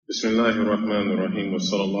بسم الله الرحمن الرحيم،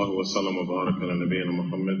 وصلى الله وسلم وبارك على نبينا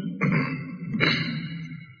محمد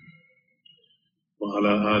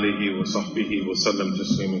وعلى آله وصحبه وسلم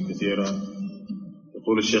تسليما كثيرا.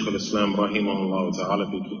 يقول الشيخ الإسلام رحمه الله تعالى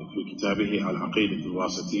في كتابه العقيدة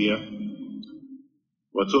الواسطية: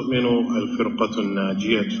 وتؤمن الفرقة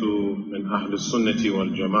الناجية من أهل السنة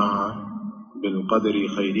والجماعة بالقدر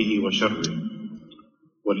خيره وشره،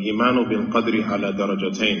 والإيمان بالقدر على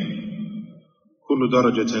درجتين، كل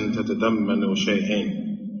درجة تتضمن شيئين.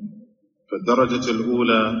 فالدرجة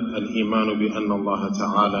الأولى الإيمان بأن الله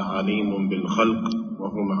تعالى عليم بالخلق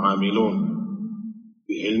وهم عاملون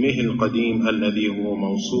بعلمه القديم الذي هو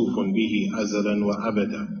موصوف به أزلا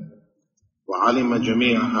وأبدا، وعلم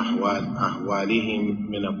جميع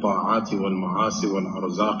أحوالهم من الطاعات والمعاصي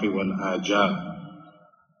والأرزاق والآجال.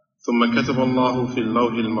 ثم كتب الله في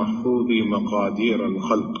اللوح المحفوظ مقادير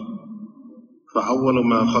الخلق، فأول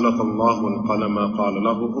ما خلق الله القلم قال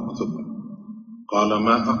له اكتب، قال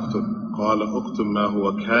ما أكتب؟ قال اكتب ما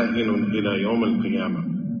هو كائن إلى يوم القيامة.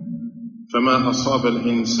 فما أصاب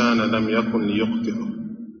الإنسان لم يكن ليخطئه،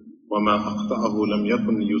 وما أخطأه لم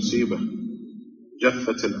يكن ليصيبه.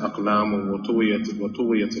 جفت الأقلام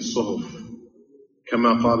وطويت الصحف،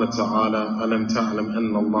 كما قال تعالى: ألم تعلم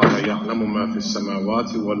أن الله يعلم ما في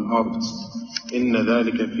السماوات والأرض، إن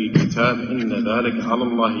ذلك في كتاب، إن ذلك على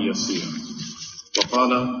الله يسير.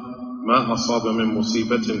 وقال: ما أصاب من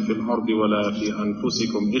مصيبة في الأرض ولا في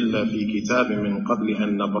أنفسكم إلا في كتاب من قبل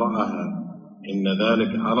أن نبرأها، إن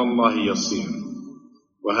ذلك على الله يسير.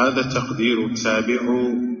 وهذا التقدير التابع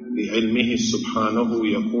لعلمه سبحانه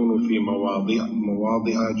يكون في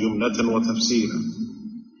مواضع جملة وتفسيرا،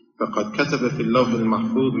 فقد كتب في اللوح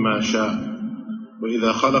المحفوظ ما شاء.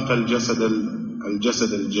 وإذا خلق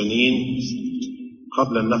الجسد الجنين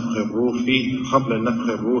قبل النفخ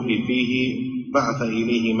الروح فيه بعث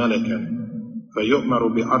إليه ملكا فيؤمر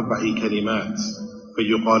ب4 كلمات،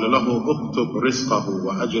 فيقال له اكتب رزقه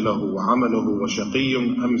وأجله وعمله وشقي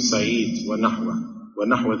أم سعيد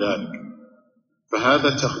ونحو ذلك. فهذا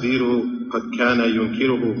التقدير قد كان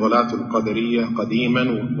ينكره غلاة القدرية قديما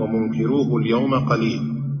ومنكروه اليوم قليل.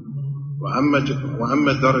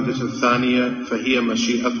 وأما الدرجة الثانية فهي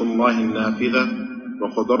مشيئة الله النافذة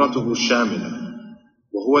وقدرته الشاملة،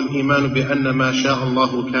 وهو الإيمان بأن ما شاء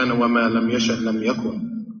الله كان وما لم يشأ لم يكن،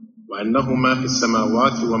 وأنه ما في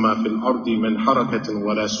السماوات وما في الأرض من حركة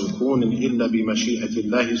ولا سكون إلا بمشيئة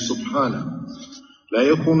الله سبحانه، لا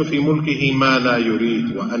يكون في ملكه ما لا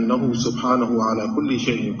يريد، وأنه سبحانه على كل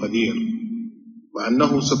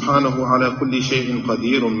شيء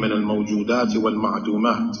قدير من الموجودات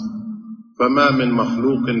والمعدومات. فما من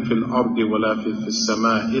مخلوق في الأرض ولا في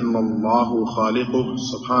السماء إلا الله خالقه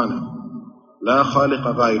سبحانه، لا خالق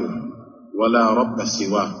غيره ولا رب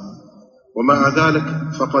سواه. ومع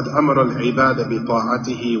ذلك فقد أمر العباد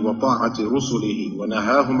بطاعته وطاعة رسله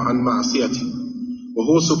ونهاهم عن معصيته،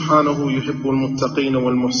 وهو سبحانه يحب المتقين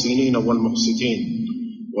والمحسنين والمقسطين،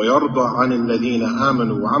 ويرضى عن الذين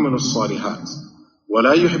آمنوا وعملوا الصالحات،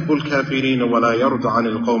 ولا يحب الكافرين ولا يرضى عن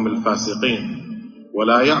القوم الفاسقين،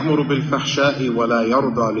 ولا يأمر بالفحشاء ولا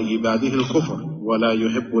يرضى لعباده الكفر ولا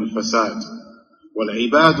يحب الفساد.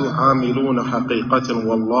 والعباد عاملون حقيقة،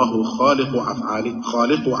 والله خالق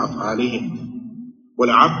أفعالهم.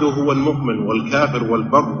 والعبد هو المؤمن والكافر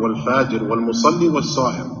والبر والفاجر والمصلي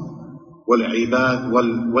والصائم.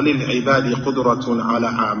 وللعباد قدرة على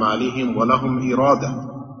أعمالهم ولهم إرادة،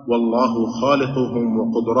 والله خالقهم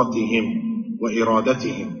وقدرتهم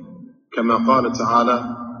وإرادتهم، كما قال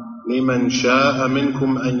تعالى: لمن شاء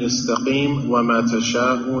منكم أن يستقيم وما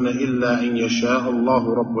تشاءون إلا أن يشاء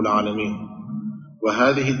الله رب العالمين.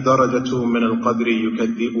 وهذه الدرجة من القدر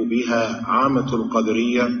يكذب بها عامة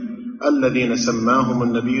القدرية الذين سماهم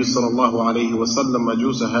النبي صلى الله عليه وسلم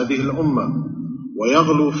مجوس هذه الأمة،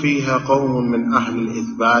 ويغلو فيها قوم من أهل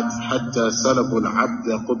الإثبات حتى سلبوا العبد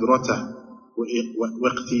قدرته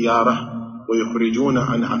واختياره، ويخرجون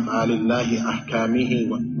عن أفعال الله أحكامه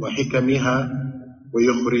وحكمها،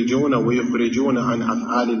 ويخرجون عن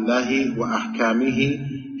أفعال الله وأحكامه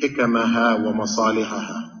حكمها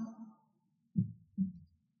ومصالحها.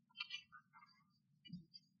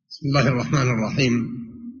 بسم الله الرحمن الرحيم.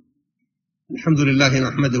 الحمد لله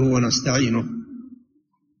نحمده ونستعينه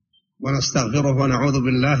ونستغفره ونعوذ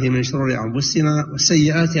بالله من شرور أنفسنا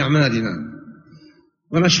وسيئات أعمالنا،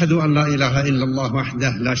 ونشهد أن لا إله إلا الله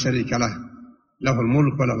وحده لا شريك له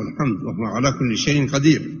الملك وله الحمد وهو على كل شيء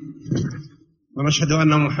قدير. ونشهد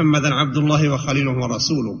أن محمدا عبد الله وخليله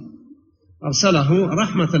ورسوله، أرسله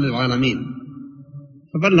رحمة للعالمين،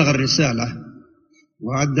 فبلغ الرسالة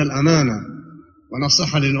وأدى الأمانة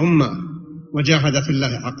ونصح للأمة وجاهد في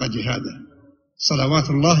الله حق جهاده، صلوات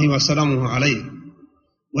الله وسلامه عليه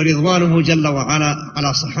ورضوانه جل وعلا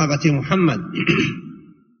على صحابة محمد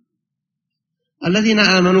الذين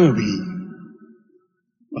آمنوا به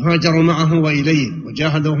وهاجروا معه وإليه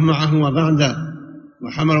وجاهدوا معه وبعد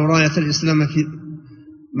وحملوا راية الإسلام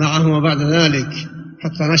معه وبعد ذلك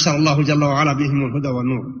حتى نشر الله جل وعلا بهم الهدى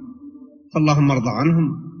والنور. فاللهم ارض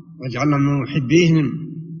عنهم واجعلنا من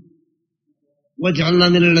محبيهم، واجعلنا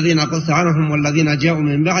من الذين قلت عنهم والذين جاءوا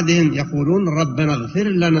من بعدهم يقولون ربنا اغفر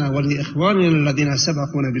لنا ولإخواننا الذين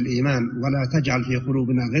سبقونا بالإيمان ولا تجعل في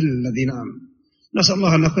قلوبنا غل الذين آمنوا. نسأل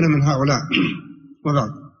الله أن نكون من هؤلاء.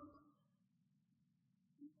 وبعد،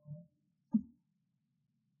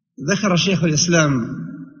 ذكر شيخ الإسلام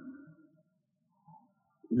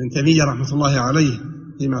ابن تيمية رحمة الله عليه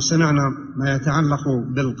فيما سمعنا ما يتعلق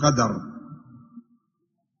بالقدر.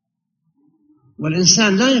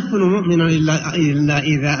 والإنسان لا يكون مؤمنا إلا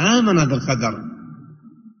إذا آمن بالقدر.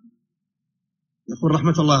 يقول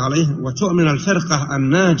رحمة الله عليه: وتؤمن الفرقة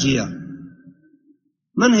الناجية.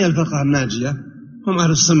 من هي الفرقة الناجية؟ هم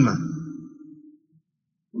أهل السنة.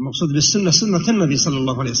 المقصود بالسنة سنة النبي صلى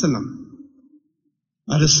الله عليه وسلم.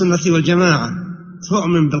 أهل السنة والجماعة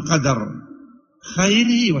تؤمن بالقدر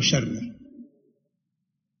خيره وشره،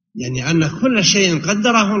 يعني أن كل شيء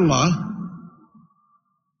قدره الله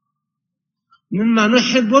مما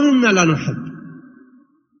نحب ومما لا نحب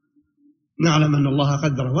نعلم أن الله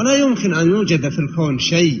قدره، ولا يمكن أن يوجد في الكون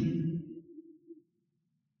شيء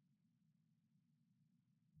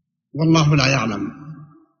والله لا يعلم.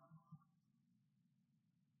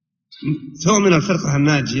 تؤمن الفرقة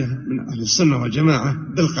الناجية من أهل السنة والجماعة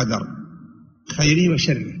بالقدر خيره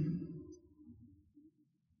وشره،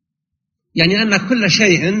 يعني أن كل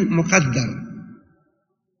شيء مقدر،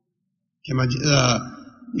 كما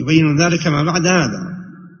يبين ذلك ما بعد هذا.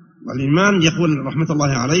 والإيمان يقول رحمة الله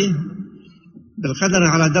عليه بالقدر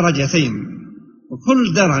على درجتين،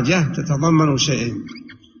 وكل درجة تتضمن شيئين.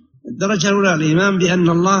 الدرجة الأولى الإيمان بأن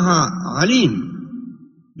الله عليم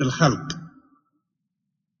بالخلق،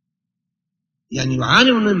 يعني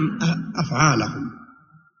يعالم من أفعالهم،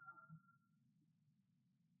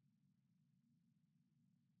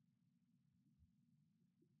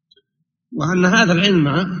 وأن هذا العلم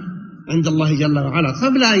عند الله جل وعلا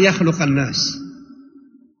قبل أن يخلق الناس.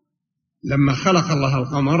 لما خلق الله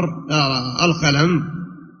القلم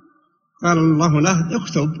قال الله له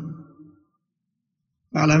اكتب،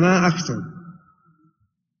 قال ما أكتب.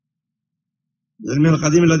 علمه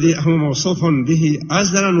القديم الذي هو موصوف به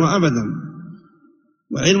أزلا وأبدا،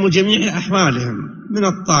 وعلم جميع أحوالهم من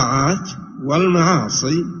الطاعات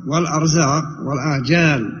والمعاصي والأرزاق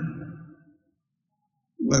والآجال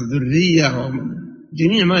والذرية،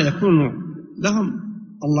 جميع ما يكون لهم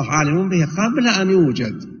الله عالم به قبل أن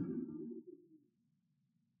يوجد.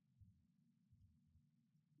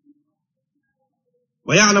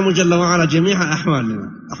 ويعلم جل وعلا جميع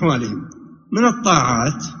أحوالهم من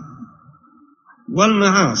الطاعات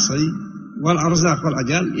والمعاصي والأرزاق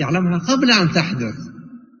والأجال، يعلمها قبل أن تحدث.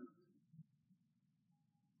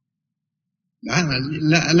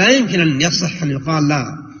 لا يمكن أن يصح أن يقال لا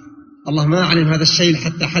الله ما علم هذا الشيء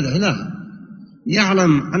حتى حدث، لا،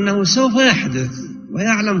 يعلم أنه سوف يحدث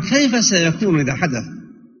ويعلم كيف سيكون إذا حدث.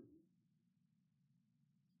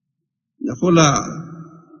 يقول: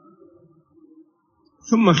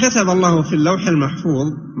 ثم كتب الله في اللوح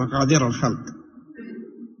المحفوظ مقادير الخلق.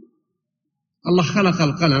 الله خلق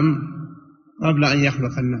القلم قبل أن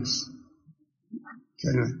يخلق الناس،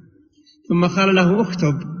 ثم قال له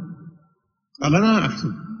اكتب، قال ما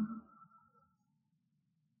أكتب،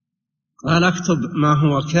 قال اكتب ما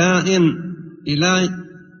هو كائن إلى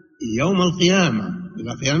يوم القيامة،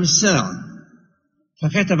 إلى قيام الساعة،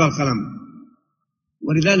 فكتب القلم.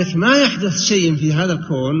 ولذلك ما يحدث شيء في هذا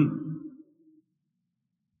الكون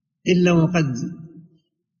إلا وقد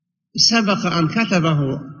سبق أن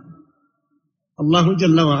كتبه الله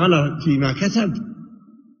جل وعلا فيما كتب،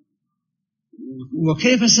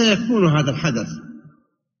 وكيف سيكون هذا الحدث.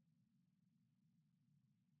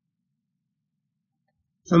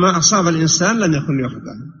 فما أصاب الإنسان لم يكن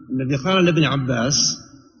ليخطئ. الذي قال لابن عباس: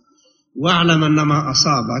 واعلم أن ما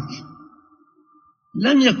أصابك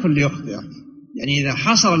لم يكن ليخطئك، يعني إذا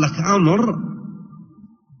حصل لك أمر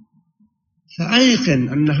فأيقن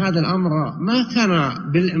أن هذا الأمر ما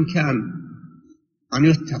كان بالإمكان أن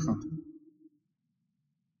يتقى.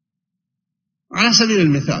 على سبيل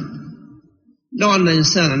المثال، لو أن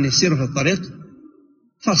إنسانا يسير في الطريق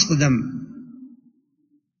فاصطدم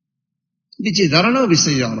بجدار أو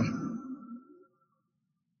بسيارة،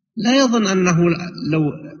 لا يظن أنه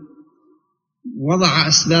لو وضع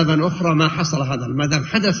أسبابا أخرى ما حصل هذا. ما دام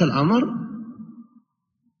حدث الأمر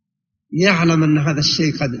يعلم أن هذا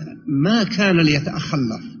الشيء قد ما كان ليتأخر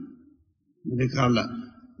له. الذي قال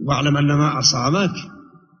واعلم أن ما أصابك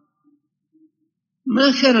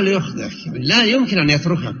ما كان ليخذك، يعني لا يمكن أن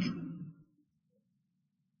يتركك،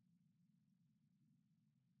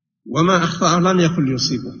 وما أخطأه لم يكن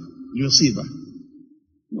ليصيبه.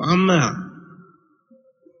 وأما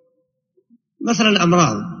مثلا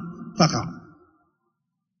الأمراض تقع،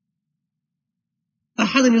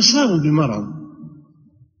 أحد يصاب بمرض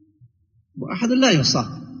وأحد لا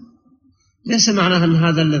يصاب، ليس معناه أن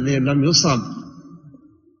هذا الذي لم يصاب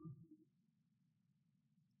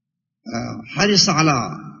حرص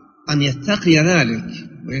على أن يتقي ذلك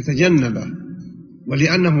ويتجنبه،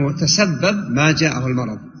 ولأنه تسبب ما جاءه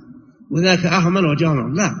المرض وذاك أهمل وجاءه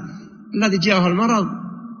المرض. لا، الذي جاءه المرض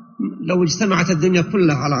لو اجتمعت الدنيا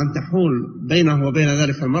كلها على أن تحول بينه وبين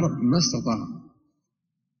ذلك المرض ما استطاع.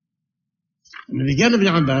 النبي قال ابن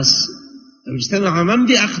عباس: لو اجتمع من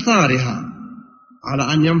بأقطارها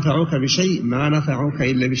على أن ينفعوك بشيء ما نفعوك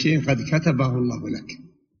إلا بشيء قد كتبه الله لك.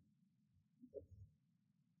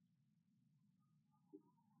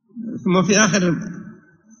 ثم في آخر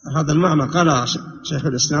هذا المعنى قال شيخ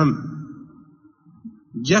الإسلام: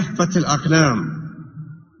 جفت الأقلام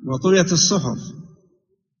وطويت الصحف،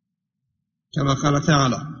 كما قال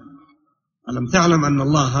تعالى: ألم تعلم أن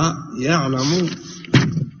الله يعلم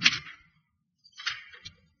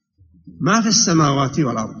ما في السماوات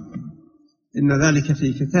والأرض إن ذلك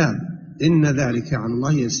في كتاب إن ذلك على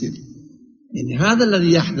الله يسير. يعني هذا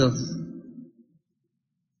الذي يحدث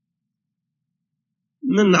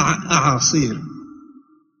من أعاصير،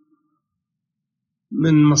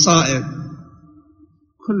 من مصائب،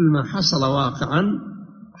 كل ما حصل واقعا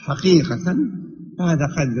حقيقة هذا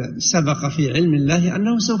قد سبق في علم الله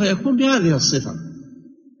أنه سوف يكون بهذه الصفة.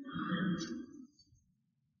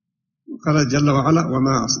 قال جل وعلا: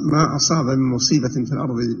 وما أصاب من مصيبة في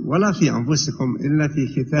الأرض ولا في أنفسكم إلا في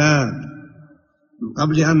كتاب من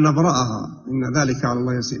قبل أن نبرأها إن ذلك على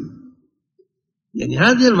الله يسير. يعني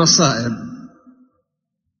هذه المصائب،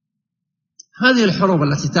 هذه الحروب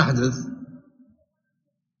التي تحدث،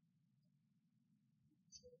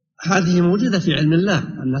 هذه موجودة في علم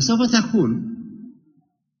الله أنها سوف تكون.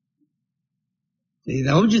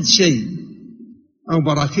 إذا وجد شيء أو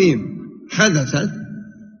براكين حدثت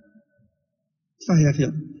فهي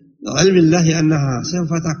في علم الله أنها سوف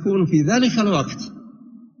تكون في ذلك الوقت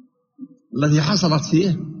الذي حصلت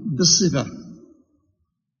فيه بالصفة.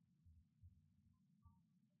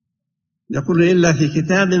 يقول: إلا في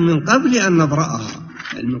كتاب من قبل أن نبرأها،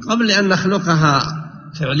 يعني من قبل أن نخلقها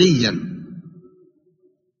فعليا،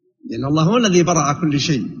 لأن الله هو الذي برأ كل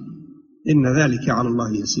شيء إن ذلك على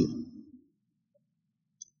الله يسير.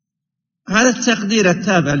 هذا التقدير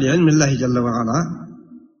التابع لعلم الله جل وعلا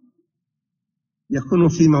يكون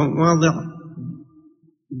في مواضع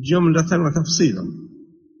جملة وتفصيلا،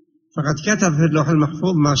 فقد كتب في اللوح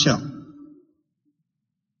المحفوظ ما شاء.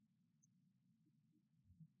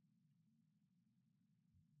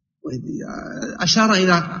 أشار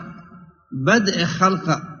إلى بدء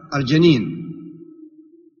خلق الجنين،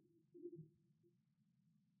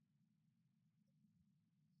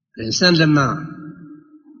 الإنسان لما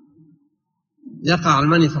يقع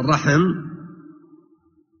المني في الرحم،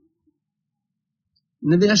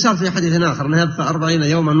 النبي أشار في حديث آخر أنه يبقى 40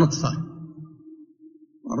 يوما نطفة،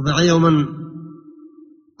 40 يوما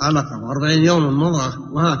علقة، 40 يوما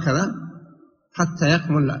مضغة، وهكذا حتى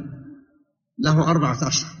يكمل له 14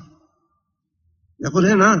 أشهر. يقول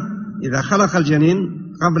هنا: إذا خلق الجنين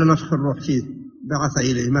قبل نفخ الروح فيه بعث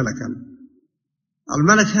إليه ملكا.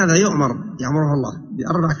 الملك هذا يأمره الله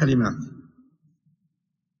ب4 كلمات،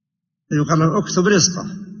 يقال له: اكتب رزقه.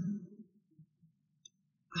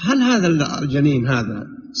 هل هذا الجنين هذا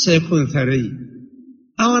سيكون ثري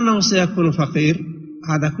أو أنه سيكون فقير؟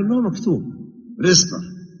 هذا كله مكتوب، رزقه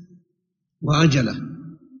وأجله،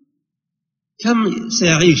 كم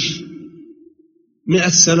سيعيش، 100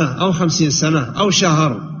 سنة أو 50 سنة أو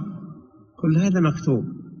شهر، كل هذا مكتوب،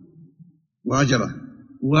 وأجله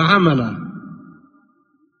وعمله.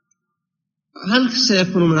 هل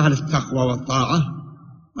سيكون من أهل التقوى والطاعة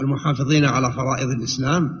المحافظين على فرائض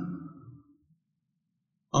الإسلام،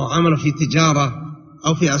 أو عمل في تجارة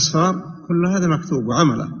أو في أسفار؟ كل هذا مكتوب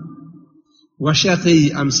وعمله.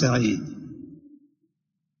 وشقي أم سعيد؟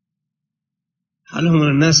 هل هم من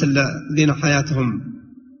الناس الذين حياتهم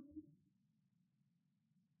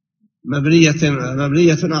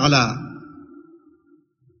مبنية على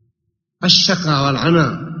الشقاء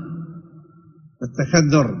والعناء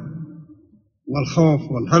والتكدر والخوف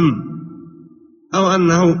والهم، أو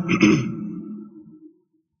أنه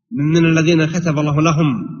من الذين كتب الله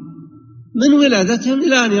لهم من ولادتهم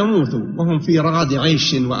إلى أن يموتوا وهم في رغد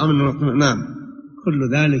عيش وأمن واطمئنان؟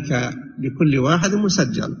 كل ذلك لكل واحد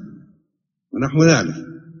مسجل ونحو ذلك.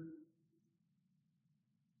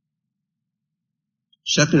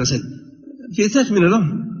 شكل في تكمل له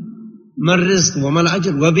ما الرزق وما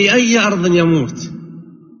الأجر وبأي أرض يموت.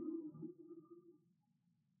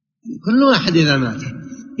 كل واحد إذا مات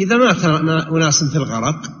أناس في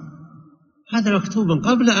الغرق هذا مكتوب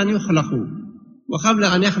قبل أن يخلقوا وقبل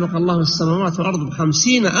أن يخلق الله السماوات والأرض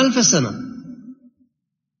 50,000 سنة.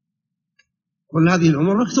 كل هذه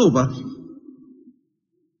الأمور مكتوبة.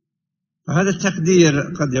 فهذا التقدير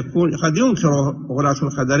قد ينكره غلاة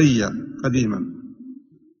القدرية قديما.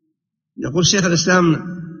 يقول شيخ الإسلام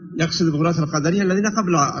يقصد بغلاة القدرية الذين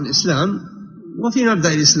قبل الإسلام وفي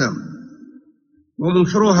مبدأ الإسلام،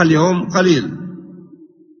 ومنكروها اليوم قليل،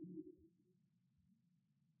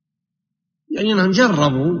 يعني أنهم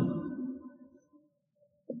جربوا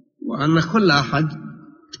وأن كل أحد،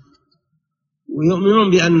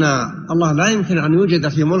 ويؤمنون بأن الله لا يمكن أن يوجد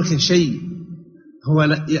في ملكه شيء هو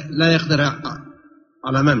لا يقدر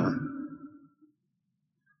على منعه.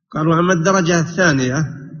 قالوا أما الدرجة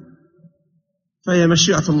الثانية فهي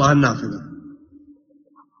مشيئة الله النافذة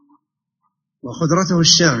وقدرته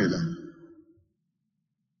الشاملة،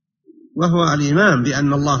 وهو الإيمان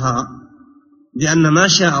بأن ما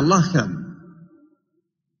شاء الله كان.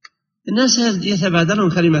 الناس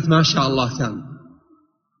يتبادلون كلمة ما شاء الله كان،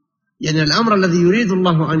 يعني الأمر الذي يريد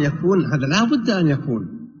الله أن يكون هذا لا بد أن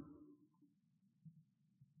يكون.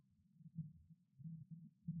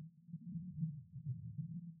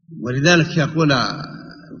 ولذلك يقول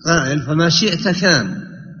القائل فما شئت كان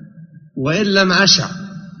وإن لم أشأ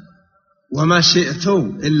وما شئت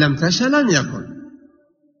إن لم تشأ لن يكن.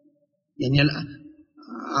 يعني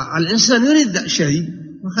الإنسان يريد شيء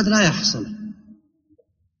وقد لا يحصل،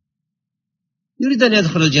 يريد أن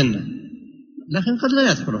يدخل الجنة لكن قد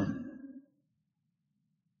لا يدخلها،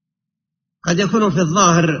 قد يكون في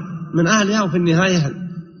الظاهر من أهلها وفي النهاية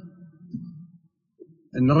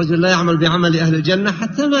إن الرجل لا يعمل بعمل أهل الجنة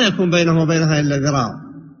حتى ما يكون بينه وبينها إلا ذراع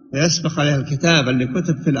فيسبق عليه الكتاب اللي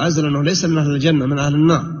كتب في الأزل أنه ليس من أهل الجنة من أهل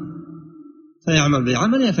النار فيعمل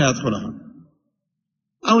بعمله فيدخلها،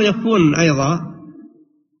 أو يكون أيضا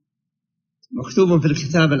مكتوب في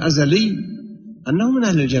الكتاب الأزلي أنه من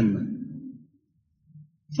أهل الجنة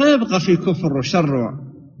فيبقى في كفر وشر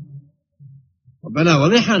وبلاء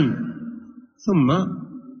ومحن، ثم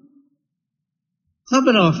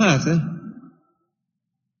قبل وفاته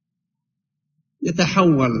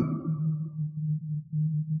يتحول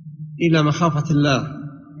إلى مخافة الله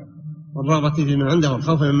والرغبة فيما عنده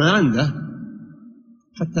والخوف مما عنده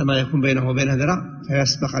حتى ما يكون بينه وبينها ذراع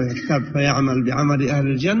فيسبق عليه الكتاب فيعمل بعمل أهل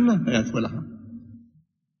الجنة فيدخلها.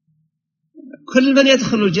 كل من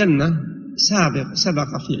يدخل الجنة سبق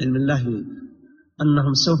في علم الله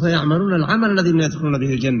أنهم سوف يعملون العمل الذي يدخلون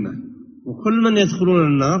به الجنة، وكل من يدخلون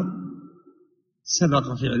النار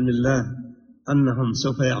سبق في علم الله أنهم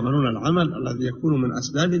سوف يعملون العمل الذي يكون من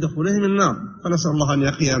أسباب دخولهم النار. فنسأل الله أن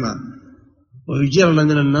يقينا ويجيرنا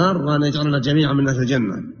من النار وأن يجعلنا جميعا من أهل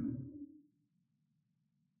الجنة.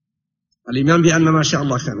 الإيمان بأن ما شاء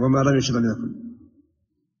الله كان وما لم يشاء لم يكن،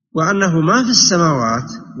 وأنه ما في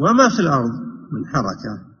السماوات وما في الأرض من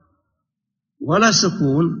حركة ولا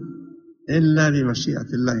سكون إلا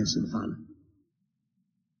بمشيئة الله سبحانه.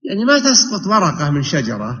 يعني ما تسقط ورقة من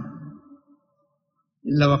شجرة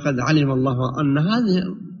إلا وقد علم الله أن هذه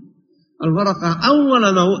الورقة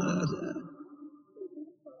أول ما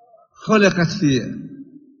خلقت في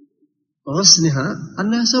غصنها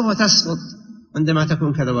أنها سوف تسقط عندما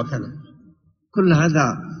تكون كذا وكذا. كل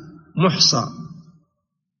هذا محصى.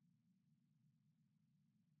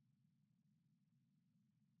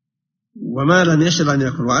 وما لم يشاء أن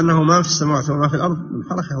يكون، وأنه ما في السماوات وما في الأرض من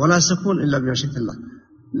حركة ولا سكون إلا بمشيئة الله.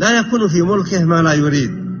 لا يكون في ملكه ما لا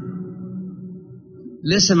يريد،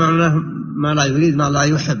 ليس معناه ما لا يريد ما لا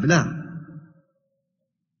يحب، لا،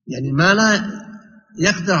 يعني ما لا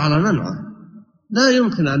يقدر على منعه. لا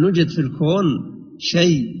يمكن أن نوجد في الكون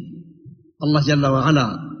شيء الله جل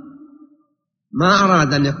وعلا ما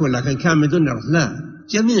أراد أن يكون لكن كان من دون إرادة، لا،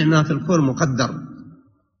 جميع ما في الكون مقدر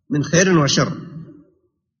من خير وشر.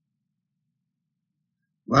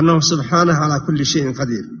 وأنه سبحانه على كل شيء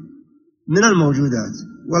قدير من الموجودات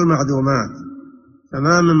والمعدومات،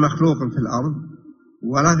 فما من مخلوق في الأرض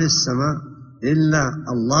ولا في السماء إلا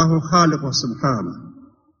الله خالق سبحانه،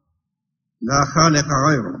 لا خالق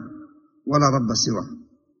غيره ولا رب سواه.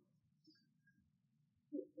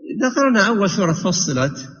 إذا قرأنا أول سورة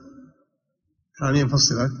فصلت حاميم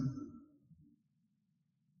فصلت،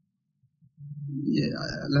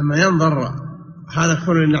 لما ينظر هذا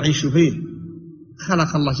الكون اللي نعيش فيه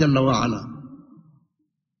خلق الله جل وعلا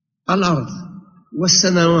الأرض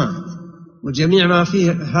والسماوات وجميع ما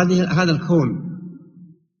فيه هذا الكون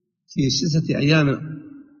في 6 أيام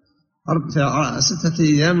 6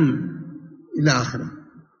 أيام إلى آخره.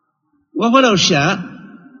 وهو لو شاء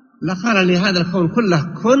لقال لهذا الكون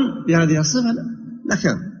كله كن بهذه الصفة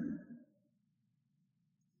لكان.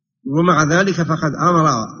 ومع ذلك فقد أمر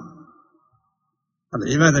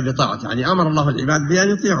العباد بطاعته، يعني أمر الله العباد بأن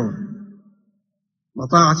يطيعوه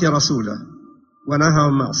وطاعة رسوله ونهى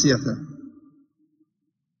عن معصيته.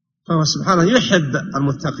 فهو سبحانه يحب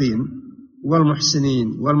المتقين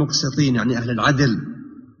والمحسنين والمقسطين، يعني أهل العدل،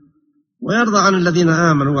 ويرضى عن الذين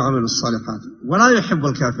آمنوا وعملوا الصالحات، ولا يحب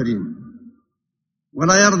الكافرين،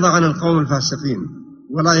 ولا يرضى عن القوم الفاسقين،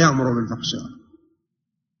 ولا يأمر بالفحشاء،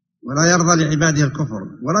 ولا يرضى لعباده الكفر،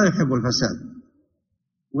 ولا يحب الفساد.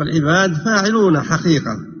 والعباد فاعلون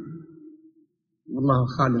حقيقة، والله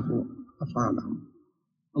خالق أفعالهم.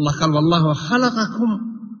 الله قال والله خلقكم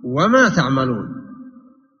وما تعملون.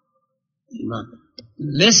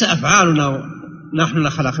 ليس أفعالنا نحن اللي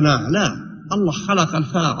خلقناها، لا، الله خلق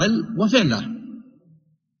الفاعل وفعله.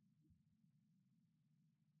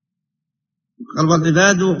 قال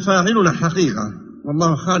والعباد فاعلون حقيقة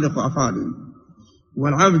والله خالق أفعالهم.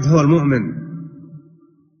 والعبد هو المؤمن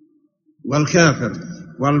والكافر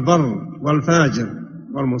والبر والفاجر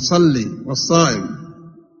والمصلي والصائم،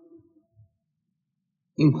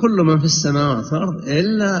 إن كل من في السماوات والأرض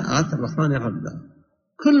إلا آتى الرحمن عبدا.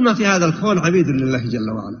 كل ما في هذا الكون عبيد لله جل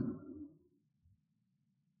وعلا.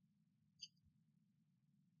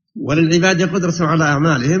 وللعباد قدرة على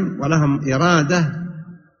أعمالهم ولهم إرادة،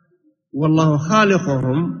 والله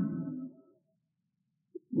خالقهم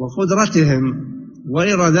وقدرتهم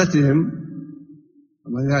وإرادتهم.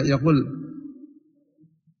 الله يقول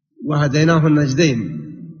وهديناه النجدين.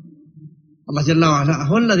 الله جل وعلا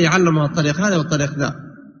هو الذي علمه الطريق هذا والطريق ذا،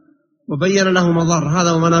 وبين له مضار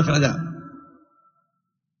هذا ومنافع ذا.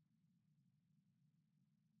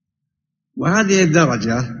 وهذه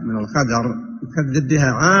الدرجة من القدر يكذب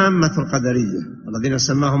بها عامة القدرية الذين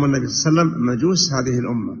سماهم النبي صلى الله عليه وسلم مجوس هذه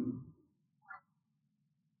الأمة،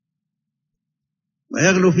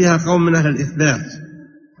 ويغلو فيها قوم من أهل الإثبات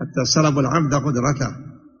حتى سلبوا العبد قدرته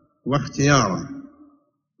واختياره،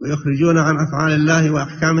 ويخرجون عن أفعال الله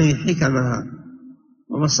وأحكامه حكمها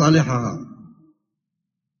ومصالحها.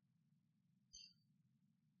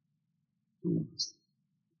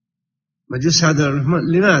 مجوس هذا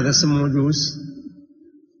لماذا سموا مجوس؟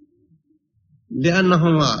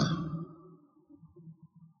 لأنهم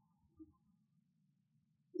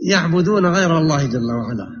يعبدون غير الله جل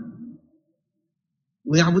وعلا،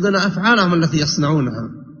 ويعبدون أفعالهم التي يصنعونها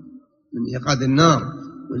من إيقاد النار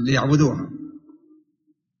واللي يعبدوها،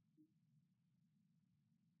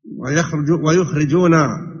 ويخرجون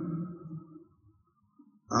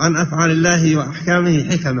عن أفعال الله وأحكامه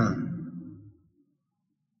حكما،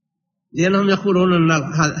 لأنهم يقولون أن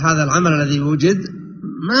هذا العمل الذي وجد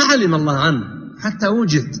ما علم الله عنه حتى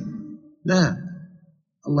وجد، لا،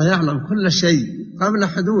 الله يعلم كل شيء قبل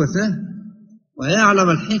حدوثه، ويعلم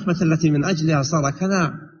الحكمة التي من أجلها صار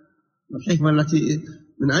كذا، والحكمة التي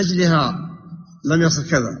من أجلها لم يصل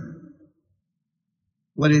كذا.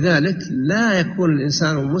 ولذلك لا يكون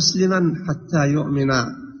الإنسان مسلما حتى يؤمن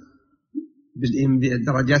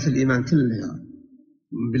بدرجات الإيمان كلها،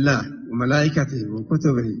 بالله وملائكته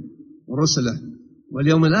وكتبه ورسله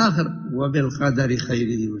واليوم الآخر وبالقدر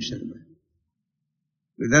خيره وشره.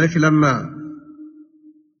 لذلك لما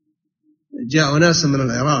جاء ناس من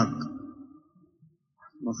العراق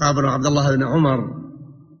وقابلوا عبد الله بن عمر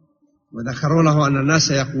وذكروا له أن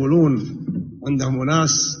الناس يقولون عندهم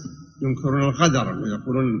ناس ينكرون القدر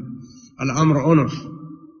ويقولون الأمر أنف،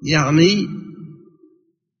 يعني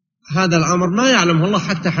هذا الأمر ما يعلمه الله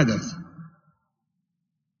حتى حدث.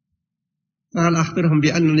 فهل أخبرهم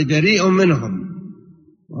بأنني بريء منهم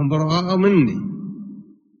وهم براء مني،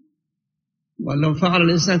 ولو فعل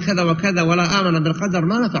الإنسان كذا وكذا ولا آمن بالقدر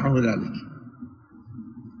ما نفعه ذلك.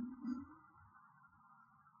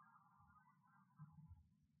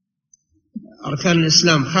 أركان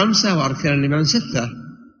الإسلام 5 وأركان الإيمان 6: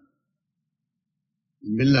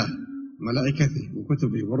 بالله ملائكته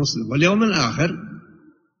وكتبه ورسله واليوم الآخر،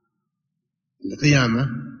 القيامة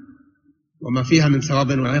وما فيها من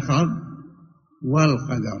ثواب وعقاب،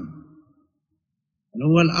 والقدر.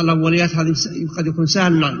 الأوليات هذه قد يكون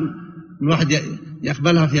سهل أن الواحد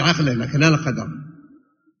يقبلها في عقله، لكن لا القدر.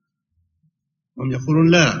 هم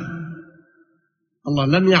يقولون لا، الله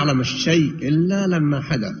لم يعلم الشيء إلا لما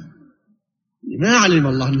حدث. ما علم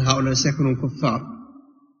الله أن هؤلاء سيكونون كفار،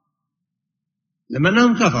 لما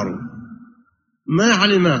أنهم كفروا ما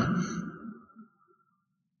علم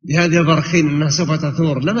بهذه البرخين أنها سوف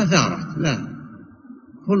تثور لما ثارت، لا،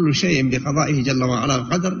 كل شيء بقضائه جل وعلا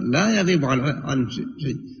القدر لا يغيب عن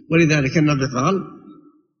شيء. ولذلك النبي قال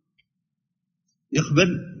يخبر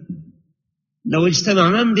لو اجتمع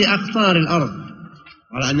من بأقطار الأرض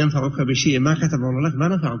على أن ينفعك بشيء ما كتبه لك ما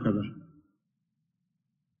نفعك به.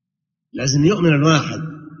 لازم يؤمن الواحد،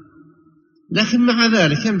 لكن مع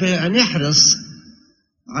ذلك ينبغي أن يحرص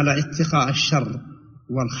على اتقاء الشر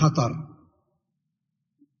والخطر،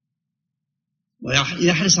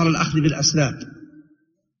 ويحرص على الأخذ بالأسباب.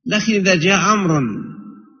 لكن إذا جاء أمر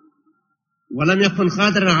ولم يكن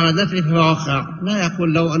قادرا على دفعه فوقع، لا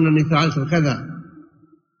يقول لو أنني فعلت كذا.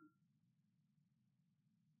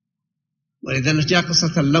 ولذلك جاء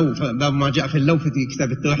قصة اللو، باب ما جاء في اللو في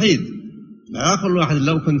كتاب التوحيد، لا يقول واحد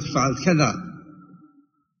لو كنت فعلت كذا.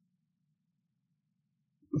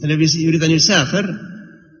 مثلا يريد أن يسافر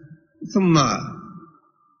ثم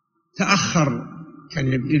تأخر، كان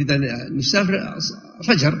يريد أن يسافر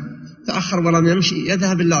فجر، تأخر ولم يمشي،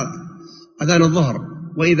 يذهب إلى أذان الظهر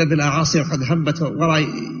وإذا بالأعاصير قد هبت ولا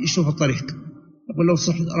يشوف الطريق، يقول لو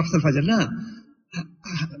رحت الفجر. لا،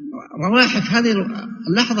 رواحك هذه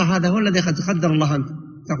اللحظة هذا هو الذي قد قدر الله أن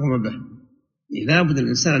تقوم به. لا بد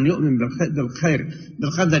الإنسان أن يؤمن بالخير،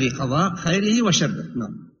 بالقدر، قضاء خيره وشره.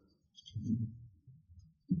 نعم.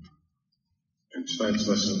 Tonight's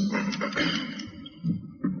lesson,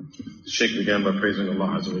 the Sheikh began by praising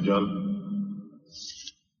Allah Azza wa Jal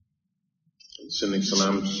and sending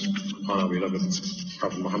salams upon our beloved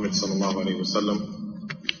Prophet Muhammad sallallahu alayhi wa sallam,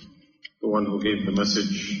 the one who gave the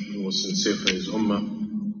message and was sincere for his ummah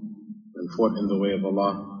and fought in the way of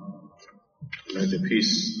Allah. May the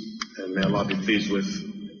peace and may Allah be pleased with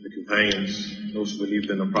the companions, those who believed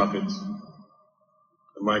in the Prophet,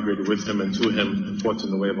 migrated with him and to him and fought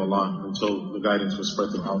in the way of Allah until the guidance was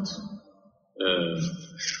spread throughout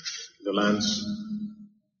the lands.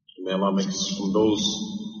 May Allah make us from those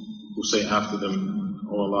who say after them,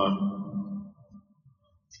 "O Allah,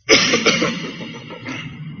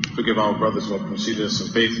 forgive our brothers who have preceded us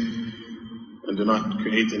in faith and do not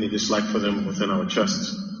create any dislike for them within our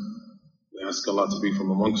chests." We ask Allah to be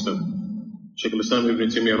from amongst them. Shaykh al-Islam Ibn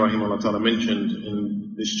Taymiyyah rahimahullah ta'ala mentioned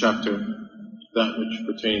in this chapter that which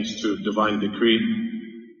pertains to divine decree,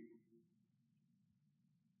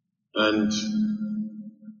 and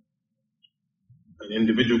an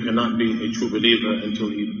individual cannot be a true believer until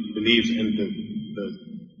he believes in the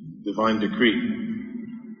divine decree.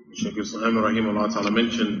 Shaykh al-Islam rahimahullah ta'ala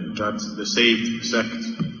mentioned that the saved sect,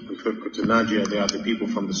 the Firqatul Najiyah, they are the people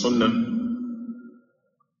from the Sunnah,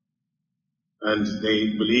 and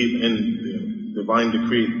they believe in the divine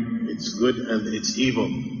decree. It's good and it's evil.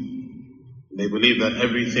 They believe that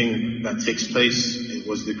everything that takes place, it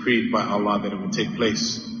was decreed by Allah that it would take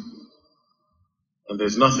place. And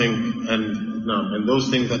there's nothing, and those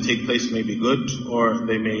things that take place may be good, or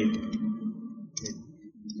they may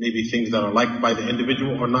be things that are liked by the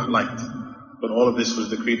individual or not liked. But all of this was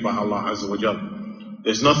decreed by Allah Azza wa Jal.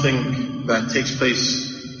 There's nothing that takes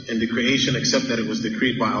place in the creation except that it was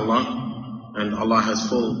decreed by Allah, and Allah has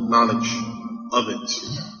full knowledge of it.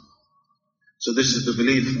 So this is the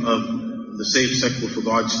belief of the saved sect with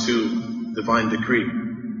regards to divine decree.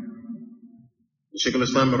 Shaykh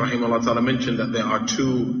al-Islam rahimahullah ta'ala mentioned that there are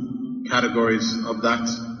two categories of that.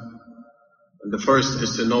 And the first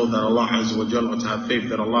is to know that Allah Azza wa Jalla, or to have faith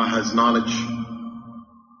that Allah has knowledge,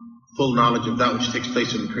 full knowledge of that which takes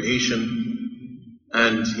place in creation,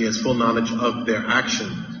 and He has full knowledge of their action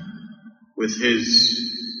with His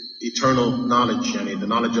eternal knowledge, yani the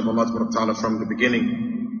knowledge of Allah ta'ala from the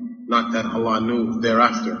beginning, not that Allah knew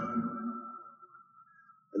thereafter.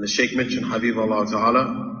 And the Shaykh mentioned, Habibullah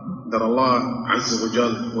Ta'ala, that Allah Azza wa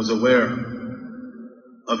Jal was aware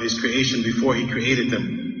of His creation before He created them.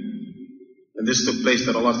 And this took place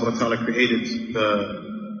that Allah Ta'ala created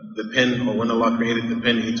the pen, or when Allah created the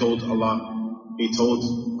pen, He told Allah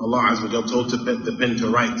Azza wa Jal told the pen to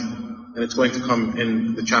write. And it's going to come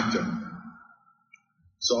in the chapter.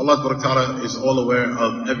 So Allah Ta'ala is all aware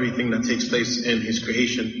of everything that takes place in His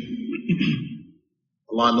creation.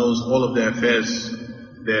 Allah knows all of their affairs,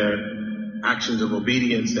 their actions of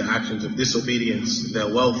obedience, their actions of disobedience, their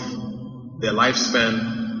wealth, their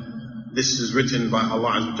lifespan. This is written by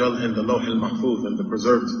Allah Azza wa Jal in the Lawh al-Mahfuz, in the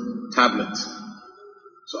preserved tablet.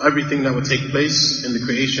 So everything that would take place in the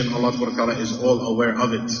creation, Allah Ta'ala is all aware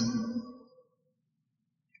of it.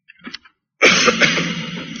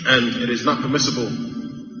 And it is not permissible,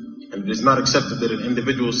 and it is not accepted that an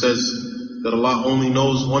individual says that Allah only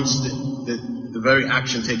knows once the very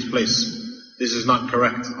action takes place. This is not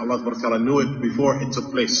correct. Allah Ta'ala knew it before it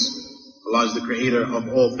took place. Allah is the creator of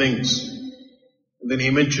all things. And then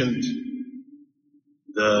He mentioned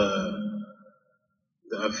the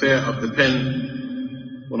affair of the pen.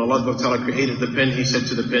 When Allah Ta'ala created the pen, He said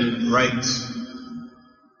to the pen, write.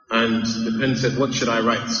 And the pen said, what should I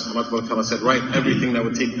write? Allah Ta'ala said, write everything that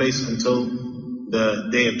would take place until the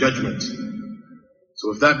Day of Judgment. So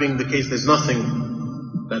with that being the case, there's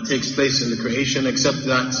nothing that takes place in the creation except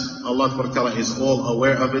that Allah Ta'ala is all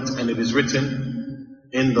aware of it, and it is written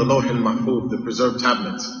in the Lawh al-Mahfuz, the preserved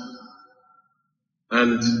tablet.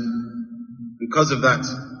 And because of that,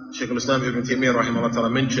 Shaykh al-Islam Ibn Taymiyyah rahimahullah ta'ala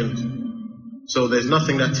mentioned, so there's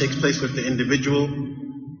nothing that takes place with the individual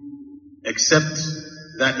except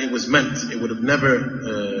that it was meant. It would have never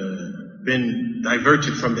been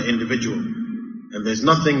diverted from the individual. And there's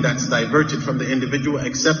nothing that's diverted from the individual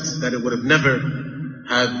except that it would have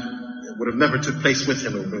never took place with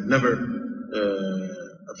him. It would have never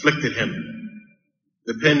afflicted him.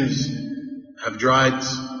 The pens have dried,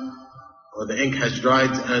 or the ink has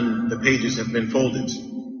dried, and the pages have been folded.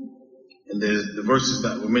 And the verses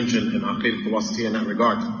that were mentioned in AlAqida Al-Wasitiyah in that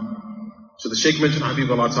regard. So the Shaykh mentioned,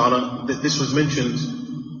 Habibullah Ta'ala, this was mentioned,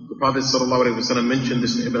 the Prophet ﷺ mentioned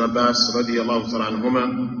this to Ibn Abbas radiyallahu ta'ala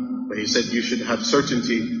anhuma, where he said you should have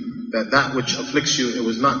certainty that which afflicts you, it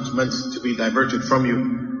was not meant to be diverted from you,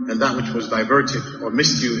 and that which was diverted or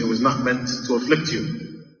missed you, it was not meant to afflict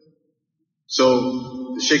you.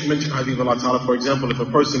 So the Shaykh mentioned, Habibullah Ta'ala, for example, if a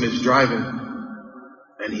person is driving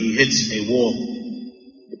and he hits a wall,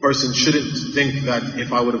 the person shouldn't think that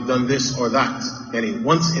if I would have done this or that. And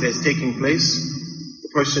once it has taken place, the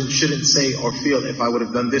person shouldn't say or feel, if I would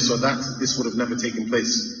have done this or that, this would have never taken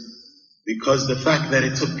place. Because the fact that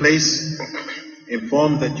it took place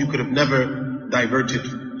informed that you could have never diverted,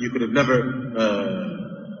 you could have never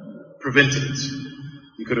prevented it.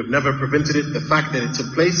 You could have never prevented it. The fact that it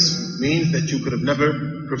took place means that you could have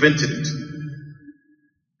never prevented it.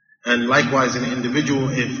 And likewise, an individual,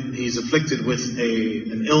 if he's afflicted with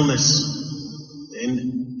an illness,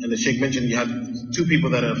 and the Shaykh mentioned you have two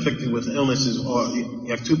people that are afflicted with illnesses, or you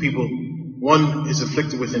have two people, one is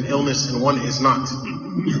afflicted with an illness and one is not.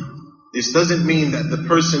 This doesn't mean that the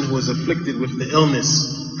person who is afflicted with the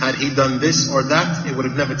illness, had he done this or that, it would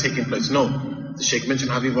have never taken place. No. The Shaykh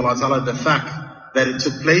mentioned, Habibullah Ta'ala, the fact that it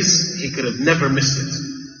took place, he could have never missed it.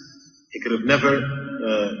 He could have never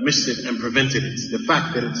missed it and prevented it. The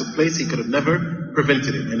fact that it took place, he could have never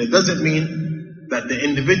prevented it. And it doesn't mean that the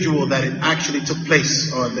individual that it actually took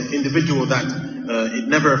place, or the individual that it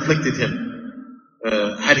never afflicted him,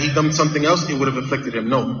 had he done something else, it would have afflicted him.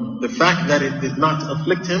 No. The fact that it did not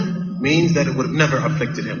afflict him means that it would have never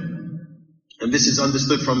afflicted him. And this is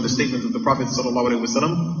understood from the statement of the Prophet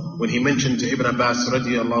ﷺ when he mentioned to Ibn Abbas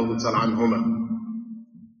radiyallahu ta'ala anhuma.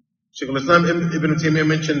 Shaykh al-Islam Ibn Taymiyyah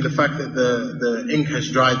mentioned the fact that the ink has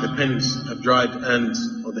dried, the pens have dried,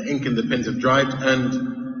 or the ink and the pens have dried,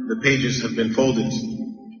 and the pages have been folded.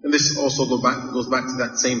 And this also goes back to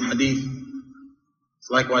that same hadith.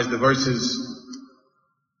 So likewise, the verses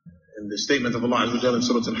in the statement of Allah Azza wa Jalla in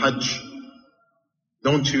Surah Al-Hajj,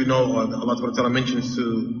 don't you know, or Allah Ta'ala mentions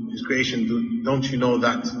to His creation, don't you know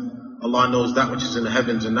that Allah knows that which is in the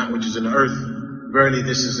heavens and that which is in the earth? Verily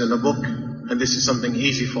this is in a book, and this is something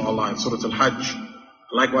easy for Allah in Surah Al-Hajj.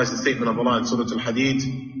 Likewise the statement of Allah in Surah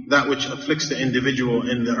Al-Hadid, that which afflicts the individual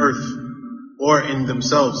in the earth or in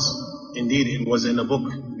themselves, indeed it was in a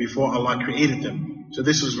book before Allah created them. So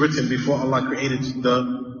this was written before Allah created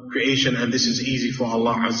the creation, and this is easy for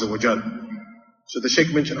Allah Azza wa Jal. So the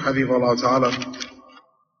Shaykh mentioned, Habibullah Ta'ala,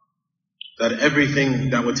 that everything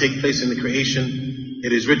that would take place in the creation,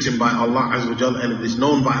 it is written by Allah Azza wa Jal, and it is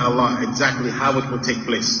known by Allah exactly how it would take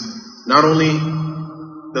place. Not only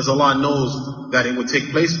does Allah knows that it would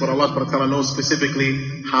take place, but Allah Ta'ala knows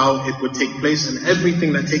specifically how it would take place, and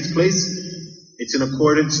everything that takes place, it's in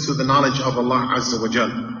accordance to the knowledge of Allah Azza wa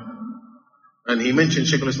Jal. And he mentioned,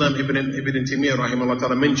 Shaykh al-Islam Ibn Taymiyyah rahimahullah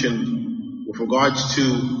ta'ala mentioned, with regards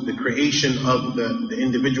to the creation of the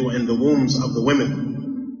individual in the wombs of the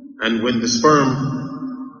women. And when the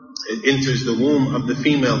sperm enters the womb of the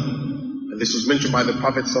female, and this was mentioned by the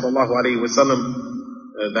Prophet sallallahu alaihi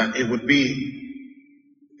wasallam, that it would be,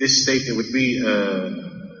 this state, it would be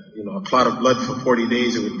a clot of blood for 40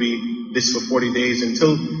 days, it would be this for 40 days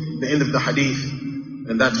until the end of the hadith,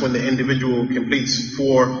 and that's when the individual completes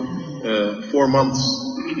 4 months,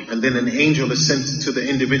 and then an angel is sent to the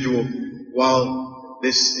individual while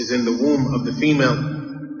this is in the womb of the female,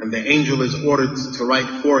 and the angel is ordered to write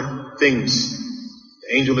 4 things.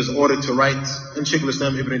 The angel is ordered to write, and Shaykh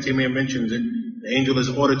al-Islam Ibn Taymiyyah mentions it, the angel is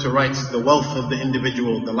ordered to write the wealth of the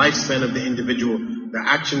individual, the lifespan of the individual, the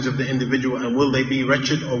actions of the individual, and will they be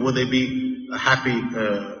wretched or will they be a happy,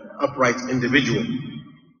 upright individual.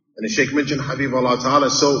 And the Shaykh mentioned, Habibullah Ta'ala,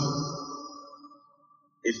 so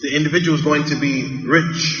if the individual is going to be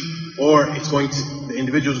rich or the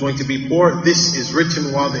individual is going to be poor, this is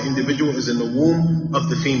written while the individual is in the womb of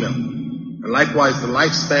the female. And likewise the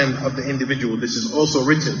lifespan of the individual, this is also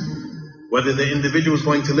written. whether the individual is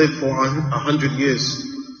going to live for 100 years,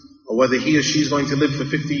 or whether he or she is going to live for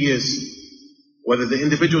 50 years, whether the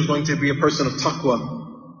individual is going to be a person of taqwa,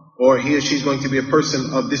 or he or she is going to be a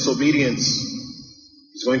person of disobedience,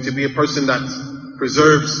 he's going to be a person that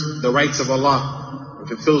preserves the rights of Allah and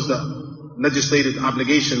fulfills the legislated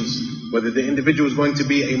obligations, whether the individual is going to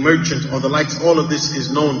be a merchant or the likes, all of this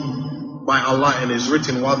is known by Allah and is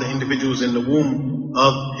written while the individual is in the womb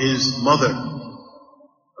of his mother.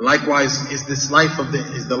 Likewise, is the life of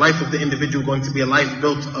the individual going to be a life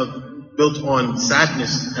built on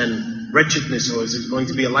sadness and wretchedness, or is it going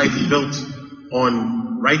to be a life built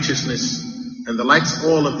on righteousness and the likes?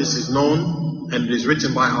 All of this is known and it is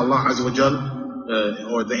written by Allah Azza wa Jal,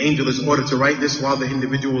 or the angel is ordered to write this while the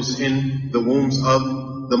individual is in the wombs of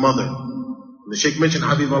the mother. The Shaykh mentioned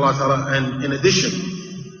Habibullah Ta'ala, and in addition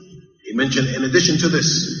to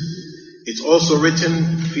this, it's also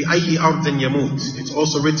written fi ayyi ardin yamut. It's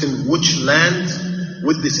also written which land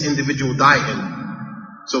would this individual die in.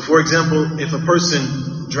 So for example, if a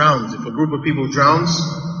person drowns, if a group of people drowns,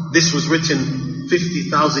 this was written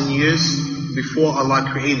 50,000 years before Allah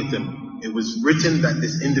created them. It was written that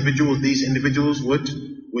these individuals would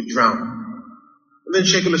drown. And then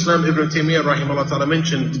Shaykh al-Islam Ibn Taymiyyah rahimahullah ta'ala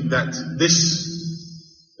mentioned that this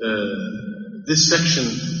section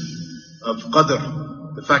of Qadr,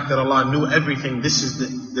 the fact that Allah knew everything, this is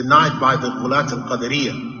denied by the Ghulat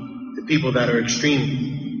al-Qadariyah, the people that are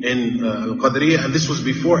extreme in al-Qadariyah, and this was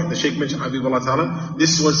before, the Shaykh mentioned Habibullah Ta'ala,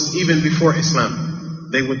 this was even before Islam.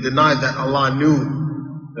 They would deny that Allah knew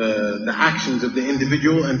the actions of the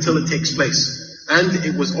individual until it takes place. And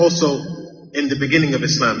it was also in the beginning of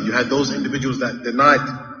Islam. You had those individuals that denied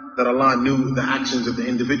that Allah knew the actions of the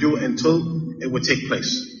individual until it would take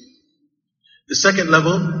place. The second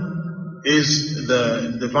level is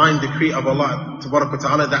the divine decree of Allah Tabaraka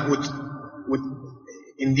Ta'ala that would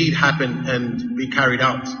indeed happen and be carried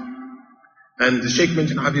out. And the Shaykh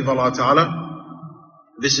mentioned Habibullah Ta'ala,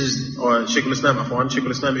 this is, or Shaykh al-Islam Ibn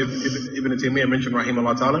Taymiyyah mentioned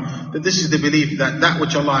Rahimahullah Ta'ala, that this is the belief that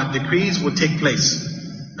which Allah decrees would take place,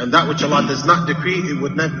 and that which Allah does not decree, it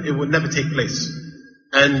would never take place.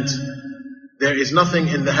 And there is nothing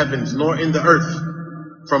in the heavens nor in the earth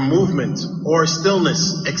from movement or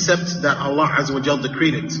stillness except that Allah Azza wa Jal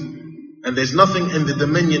decreed it. And there's nothing in the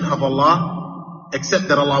dominion of Allah except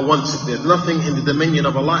that Allah wants it. There's nothing in the dominion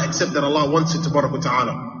of Allah except that Allah wants it Tabaraka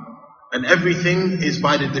Ta'ala. And everything is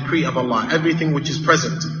by the decree of Allah. Everything which is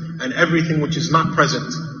present and everything which is not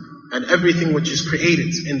present and everything which is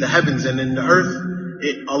created in the heavens and in the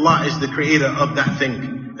earth, Allah is the creator of that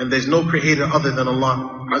thing. And there's no creator other than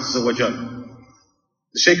Allah Azza wa Jal.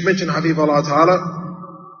 The Shaykh mentioned Habibullah Ta'ala,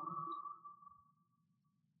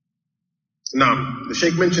 the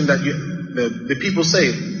Shaykh mentioned that the people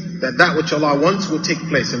say that which Allah wants will take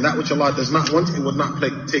place, and that which Allah does not want, it would not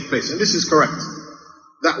take place. And this is correct.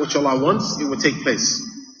 That which Allah wants, it would take place.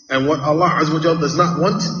 And what Allah Azza wa Jal does not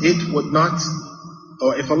want, it would not,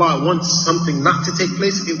 or if Allah wants something not to take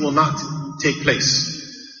place, it will not take place.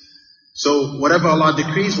 So whatever Allah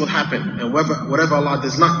decrees will happen, and whatever Allah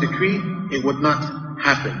does not decree, it would not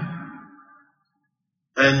happen.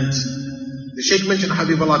 And the Shaykh mentioned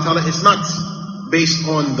Habibullah Ta'ala, it's not based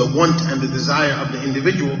on the want and the desire of the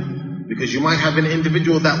individual, because you might have an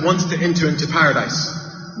individual that wants to enter into paradise,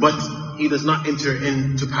 but he does not enter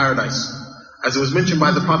into paradise. As it was mentioned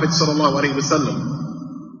by the Prophet ﷺ,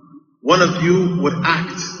 one of you would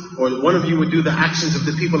act, or one of you would do the actions of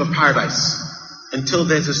the people of paradise until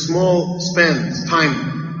there's a small span,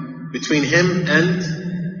 time between him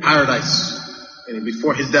and paradise, and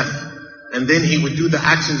before his death. And then he would do the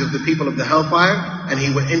actions of the people of the hellfire, and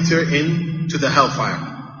he would enter into the hellfire.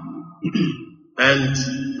 And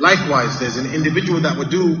likewise, there's an individual that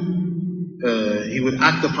would he would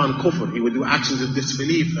act upon kufr, he would do actions of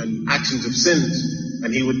disbelief and actions of sins,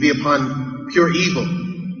 and he would be upon pure evil.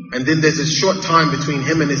 And then there's a short time between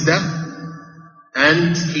him and his death,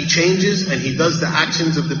 and he changes and he does the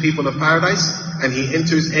actions of the people of paradise, and he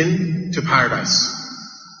enters into paradise.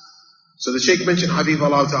 So the Shaykh mentioned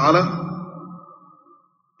Habibullah Ta'ala,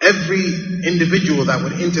 every individual that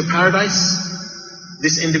would enter paradise,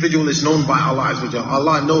 this individual is known by Allah Azza wa Jalla.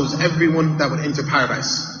 Allah knows everyone that would enter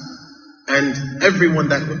paradise. And everyone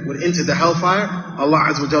that would enter the hellfire, Allah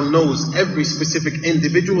Azza wa Jalla knows every specific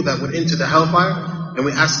individual that would enter the hellfire. And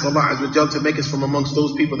we ask Allah Azza wa Jalla to make us from amongst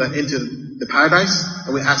those people that enter the paradise.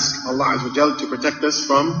 And we ask Allah Azza wa Jalla to protect us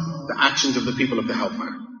from the actions of the people of the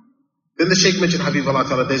hellfire. Then the Shaykh mentioned Habibullah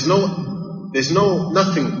Ta'ala, there's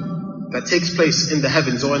nothing that takes place in the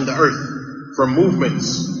heavens or in the earth from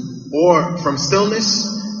movements or from stillness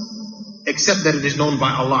except that it is known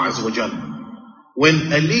by Allah Azza wa Jalla.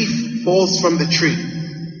 when a leaf falls from the tree,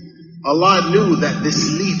 Allah knew that this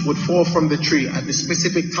leaf would fall from the tree at the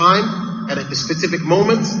specific time and at the specific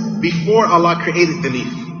moment before Allah created the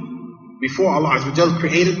leaf. Before Allah Azza wa Jal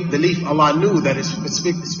created the leaf, Allah knew that at a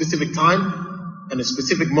specific time and a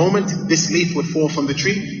specific moment, this leaf would fall from the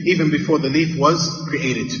tree, even before the leaf was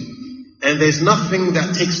created. And there's nothing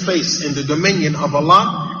that takes place in the dominion of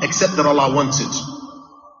Allah except that Allah wants it.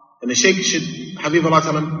 And the Shaykh Habibullah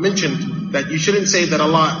Ta'ala mentioned that you shouldn't say that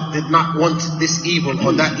Allah did not want this evil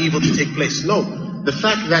or that evil to take place. No, the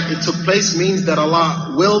fact that it took place means that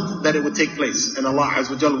Allah willed that it would take place, and Allah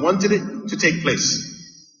Azza wa Jal wanted it to take place.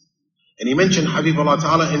 And he mentioned, Habibullah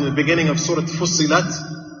Ta'ala, in the beginning of Surah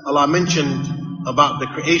Fussilat, Allah mentioned about the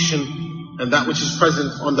creation and that which is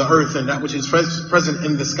present on the earth and that which is present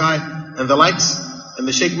in the sky and the likes. And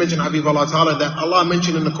the Shaykh mentioned, Habibullah Ta'ala, that Allah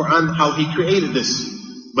mentioned in the Quran how He created this.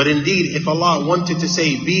 But indeed, if Allah wanted to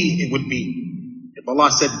say be, it would be. If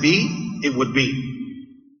Allah said be, it would be.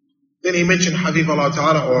 Then he mentioned, Habibullah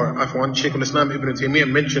Ta'ala, or Afwan, Shaykh al-Islam Ibn Taymiyyah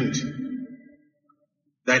mentioned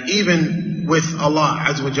that even with Allah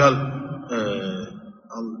Azza wa Jal,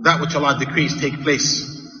 that which Allah decrees take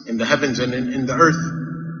place in the heavens and in the earth,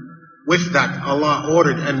 with that Allah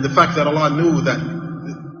ordered, and the fact that Allah knew that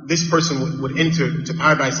this person would enter to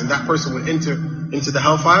paradise and that person would enter into the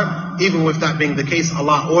hellfire, even with that being the case,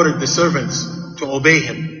 Allah ordered the servants to obey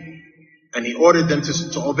Him, and He ordered them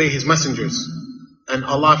to obey His messengers, and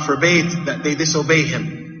Allah forbade that they disobey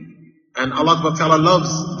Him. And Allah Ta'ala loves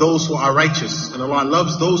those who are righteous, and Allah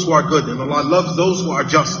loves those who are good, and Allah loves those who are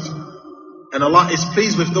just. And Allah is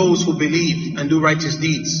pleased with those who believe and do righteous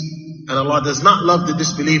deeds. And Allah does not love the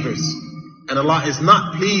disbelievers. And Allah is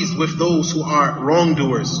not pleased with those who are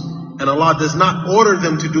wrongdoers. And Allah does not order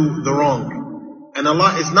them to do the wrong. And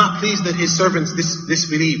Allah is not pleased that His servants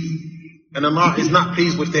disbelieve. And Allah is not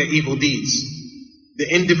pleased with their evil deeds.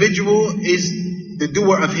 The individual is the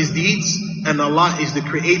doer of his deeds, and Allah is the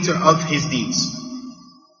creator of his deeds.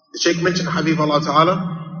 The Shaykh mentioned, Habibullah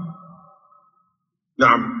Ta'ala,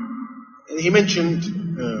 he mentioned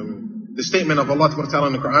the statement of Allah Ta'ala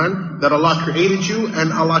in the Quran, that Allah created you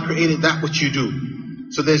and Allah created that which you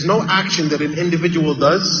do. So there's no action that an individual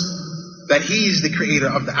does that he is the creator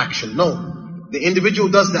of the action. No, the individual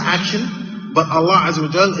does the action, but Allah Azza wa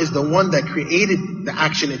Jal is the one that created the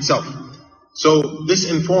action itself. So this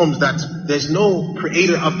informs that there's no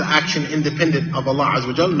creator of the action independent of Allah Azza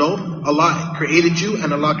wa Jal. No, Allah created you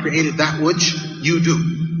and Allah created that which you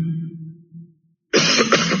do.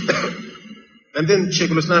 And then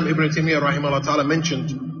Shaykh al-Islam Ibn Taymiyyah rahimahullah ta'ala mentioned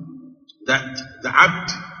that the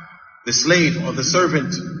abd, the slave or the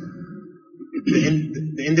servant,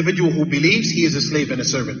 the individual who believes, he is a slave and a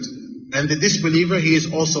servant. And the disbeliever, he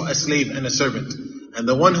is also a slave and a servant. And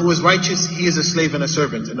the one who is righteous, he is a slave and a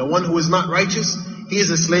servant. And the one who is not righteous, he is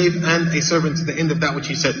a slave and a servant to the end of that which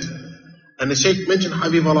he said. And the Shaykh mentioned,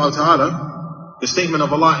 Habibullah Ta'ala, the statement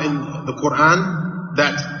of Allah in the Quran,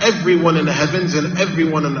 that everyone in the heavens and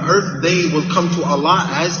everyone on the earth, they will come to Allah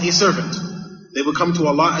as a servant. They will come to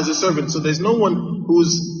Allah as a servant. So there's no one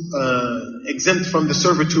who's exempt from the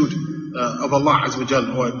servitude of Allah Azza wa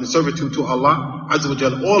Jal, or the servitude to Allah Azza wa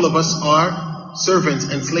Jal. All of us are servants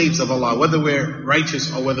and slaves of Allah, whether we're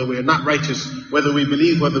righteous or whether we're not righteous, whether we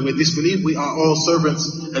believe, whether we disbelieve, we are all servants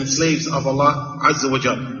and slaves of Allah Azza wa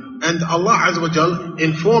Jal. And Allah Azza wa Jal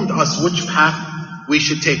informed us which path we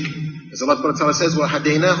should take. As Allah Ta'ala says,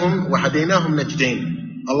 وَهَدَيْنَاهُمْ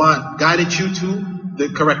نَجْدَيْنِ. Allah guided you to the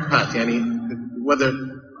correct path. Whether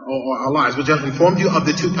Allah Azza wa Jal informed you of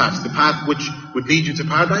the two paths, the path which would lead you to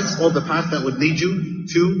paradise or the path that would lead you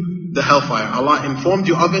to the hellfire. Allah informed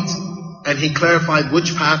you of it, and He clarified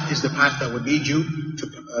which path is the path that would lead you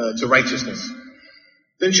to righteousness.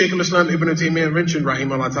 Then Shaykh al-Islam Ibn Taymiyyah mentioned,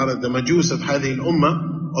 rahimahullah ta'ala, the majus of hadhihi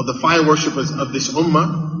al-ummah, or the fire worshippers of this ummah.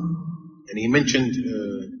 And he mentioned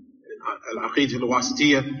AlAqida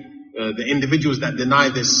Al-Wasitiyah, the individuals that deny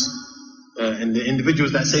this, and the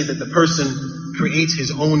individuals that say that the person creates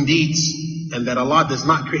his own deeds, and that Allah does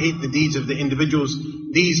not create the deeds of the individuals.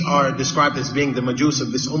 These are described as being the majus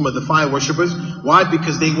of this ummah, the fire worshippers. Why?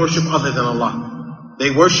 Because they worship other than Allah.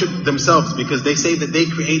 They worship themselves because they say that they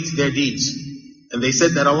create their deeds. And they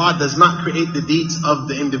said that Allah does not create the deeds of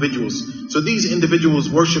the individuals. So these individuals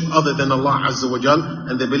worship other than Allah Azza wa Jal,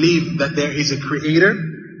 and they believe that there is a creator.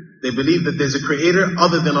 They believe that there's a creator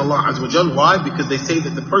other than Allah Azza wa Jal. Why? Because they say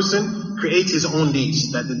that the person creates his own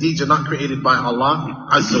deeds, that the deeds are not created by Allah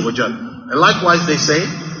Azza wa Jal. And likewise they say,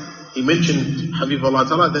 he mentioned, Habibullah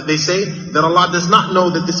Ta'ala, that they say that Allah does not know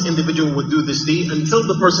that this individual would do this deed until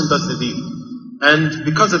the person does the deed. And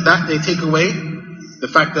because of that, they take away the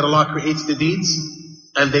fact that Allah creates the deeds,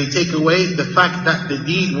 and they take away the fact that the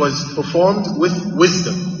deed was performed with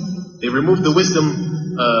wisdom. They remove the wisdom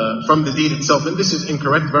from the deed itself, and this is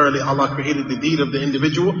incorrect. Verily, Allah created the deed of the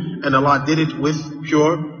individual, and Allah did it with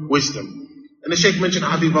pure wisdom. And the Shaykh mentioned,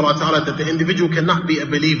 Habibullah Ta'ala, that the individual cannot be a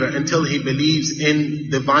believer until he believes in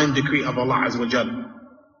divine decree of Allah Azza wa Jal.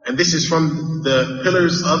 And this is from the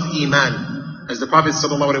pillars of Iman. As the Prophet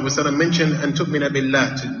ﷺ mentioned, and tu'mina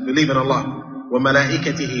billah, to believe in Allah, wa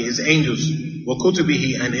malaikatihi, his angels, wa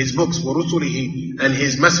kutubihi, and his books, wa rusulihi, and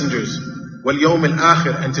his messengers, wal yawm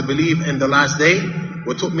al-akhir, and to believe in the last day,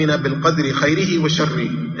 wa tu'mina bil qadri khayrihi wa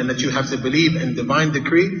sharri, and that you have to believe in divine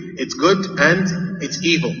decree, it's good and it's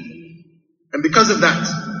evil. And because of that,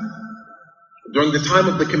 during the time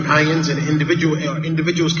of the companions,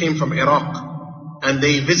 individuals came from Iraq, and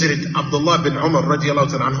they visited Abdullah bin Umar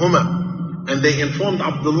radiallahu anhuma, and they informed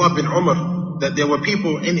Abdullah bin Umar that there were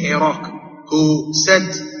people in Iraq who said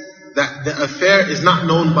that the affair is not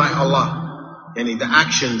known by Allah. Yani the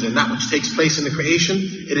actions and that which takes place in the creation,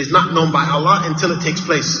 it is not known by Allah until it takes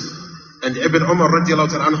place. And Ibn Umar radiallahu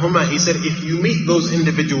anhuma, he said, if you meet those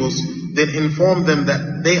individuals, then inform them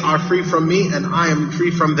that they are free from me and I am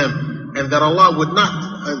free from them, and that Allah would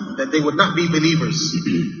not, that they would not be believers,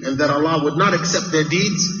 and that Allah would not accept their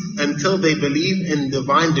deeds until they believe in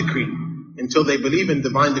divine decree. Until they believe in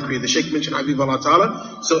divine decree. The Shaykh mentioned, Habibullah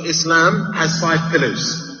Ta'ala, so Islam has 5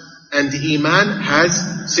 pillars, and Iman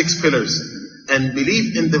has 6 pillars. And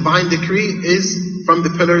belief in divine decree is from the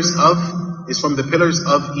pillars of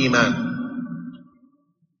Iman.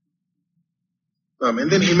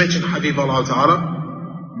 And then he mentioned, Habibullah Ta'ala,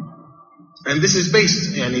 and this is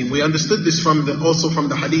based, we understood this also from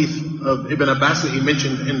the hadith of Ibn Abbas that he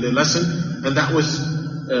mentioned in the lesson, and that was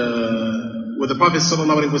where the Prophet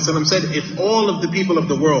ﷺ said, if all of the people of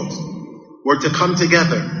the world were to come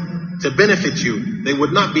together to benefit you, they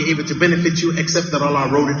would not be able to benefit you except that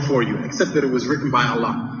Allah wrote it for you, except that it was written by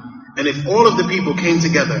Allah. And if all of the people came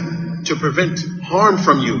together to prevent harm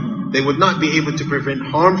from you, they would not be able to prevent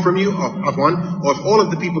harm from you, or if all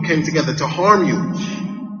of the people came together to harm you,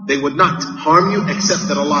 they would not harm you except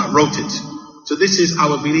that Allah wrote it. So this is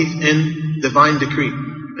our belief in divine decree.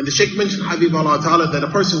 And the Shaykh mentioned, Habibullah Ta'ala, that a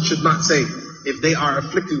person should not say, if they are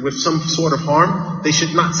afflicted with some sort of harm, they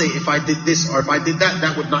should not say, if I did this or if I did that,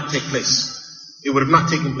 that would not take place. It would have not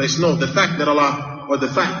taken place. No, the fact that Allah, or the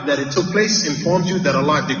fact that it took place, informs you that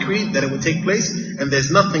Allah decreed that it would take place, and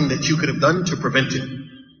there's nothing that you could have done to prevent it.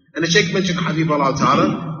 And the Shaykh mentioned, Habibullah Ta'ala,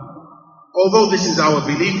 although this is our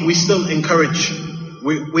belief, we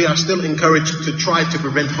are still encouraged to try to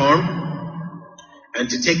prevent harm, and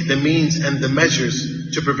to take the means and the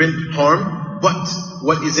measures to prevent harm. But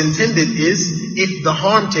what is intended is, if the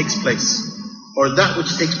harm takes place, or that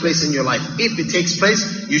which takes place in your life, if it takes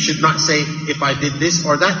place, you should not say, if I did this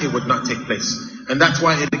or that, it would not take place. And that's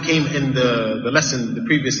why it came in the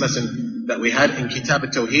previous lesson that we had in Kitab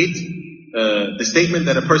Al-Tawheed, the statement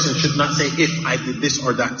that a person should not say, if I did this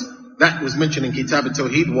or that. That was mentioned in Kitab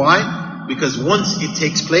Al-Tawheed. Why? Because once it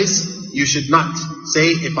takes place, you should not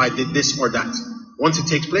say, if I did this or that. Once it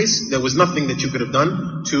takes place, there was nothing that you could have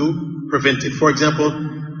done to prevent it. For example,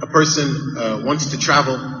 a person wants to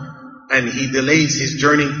travel, and he delays his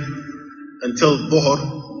journey until Dhuhr,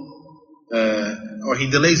 or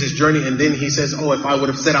he delays his journey and then he says, if I would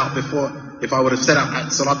have set out at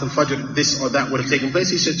Salat al-Fajr, this or that would have taken place.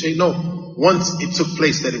 He should say, no. Once it took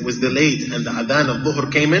place that it was delayed and the adhan of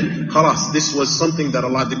Dhuhr came in, khalas, this was something that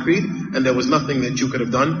Allah decreed, and there was nothing that you could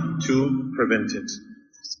have done to prevent it.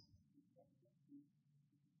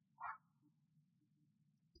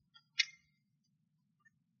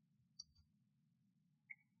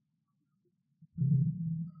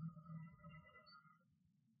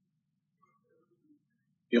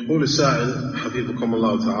 يقول السائل حفظكم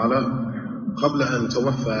الله تعالى: قبل أن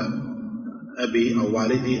توفى أبي أو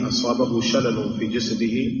والدي أصابه شلل في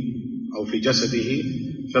جسده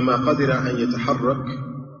فما قدر أن يتحرك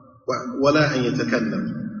ولا أن يتكلم،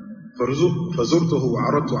 فزرته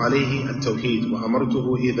وعرضت عليه التوحيد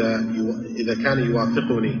وأمرته إذا كان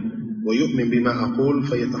يوافقني ويؤمن بما أقول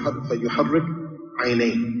فيحرك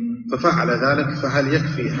عينيه، ففعل ذلك، فهل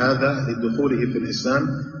يكفي هذا لدخوله في الإسلام،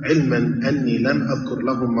 علما أني لم أذكر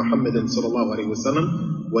لهم محمدا صلى الله عليه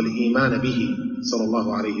وسلم والإيمان به صلى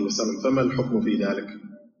الله عليه وسلم، فما الحكم في ذلك؟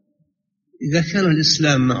 إذا كان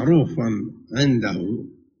الإسلام معروفا عنده،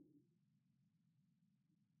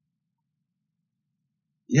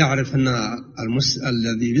 يعرف أن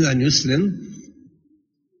الذي يريد أن يسلم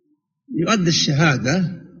يؤدي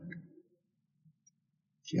الشهادة،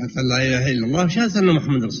 شهادة لا إله إلا الله، شهادة أن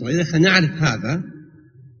محمد رسول الله. إذا كان يعرف هذا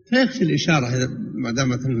فيكفي الإشارة، ما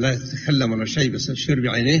دامت لا يتكلم ولا شيء، بس يشير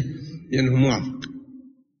بعينيه لأنه موافق.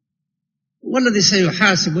 والذي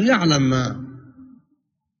سيحاسبه يعلم ما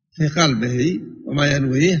في قلبه وما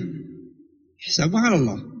ينويه، حسابه على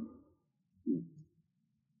الله.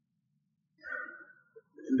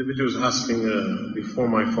 Individuals asking, before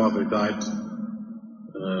my father died,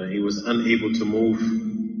 he was unable to move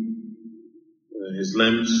his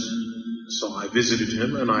limbs, so I visited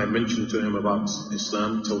him and I mentioned to him about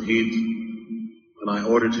Islam, Tawheed, and I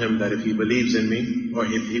ordered him that if he believes in me, or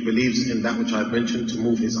if he believes in that which I've mentioned, to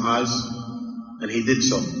move his eyes, and he did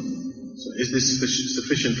so. So is this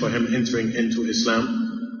sufficient for him entering into Islam,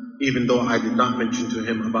 even though I did not mention to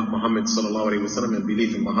him about Muhammad sallallahu alaihi wasallam and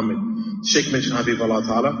belief in Muhammad? Sheikh mentioned, Habibullah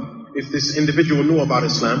Ta'ala, if this individual knew about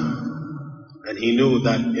Islam, and he knew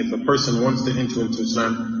that if a person wants to enter into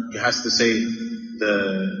Islam, he has to say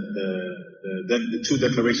the two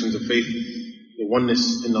declarations of faith, the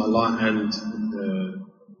oneness in Allah and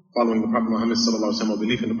following the Prophet Muhammad sallallahu alaihi wasallam, or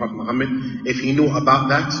belief in the Prophet Muhammad. If he knew about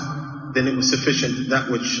that, then it was sufficient,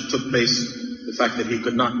 that which took place, the fact that he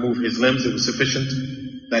could not move his limbs, it was sufficient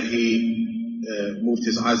that he moved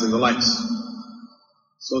his eyes and the likes.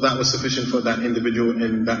 So that was sufficient for that individual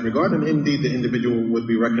in that regard, and indeed the individual would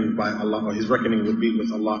be reckoned by Allah, or his reckoning would be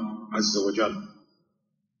with Allah Azza wa Jal.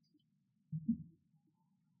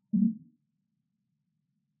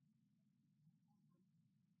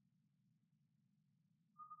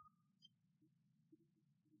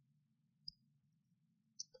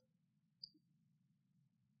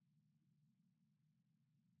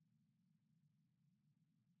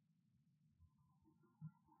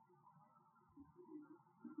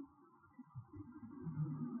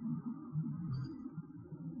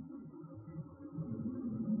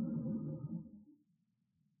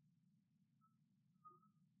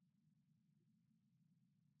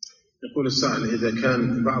 يقول السائل: إذا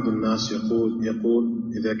كان بعض الناس يقول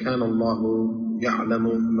إذا كان الله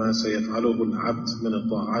يعلم ما سيفعله العبد من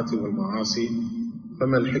الطاعات والمعاصي،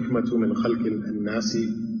 فما الحكمة من خلق الناس؟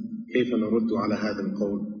 كيف نرد على هذا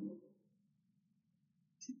القول؟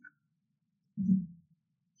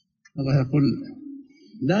 الله يقول: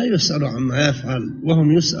 لا يسأل عما يفعل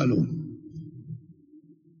وهم يسألون.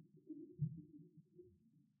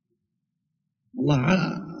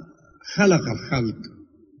 الله خلق الخلق،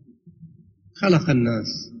 خلق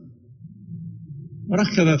الناس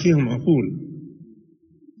وركب فيهم عقول،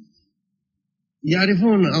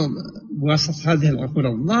 يعرفون بواسطة هذه العقول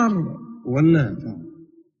الضار والنافع،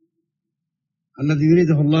 الذي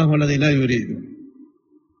يريده الله والذي لا يريده.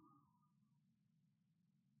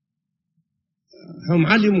 هم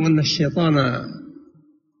علموا أن الشيطان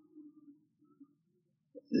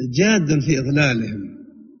جاد في إضلالهم،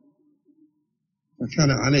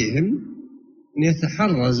 وكان عليهم أن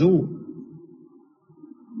يتحرزوا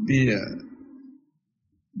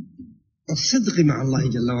بالصدق مع الله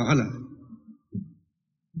جل وعلا.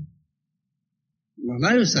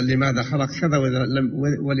 لا يسأل لماذا خلق كذا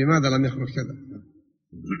ولماذا لم يخلق كذا.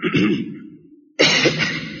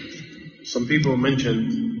 Some people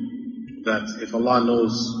mentioned that if Allah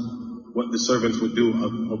knows what the servants would do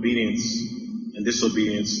of obedience and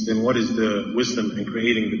disobedience, then what is the wisdom in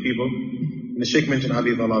creating the people? And the Shaykh mentioned,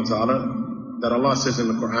 Habibullah Ta'ala, that Allah says in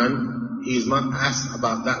the Quran, He is not asked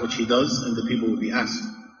about that which He does, and the people will be asked.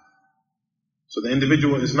 So the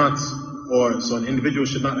individual is not, so an individual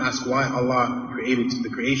should not ask why Allah created the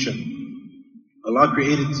creation. Allah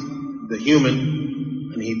created the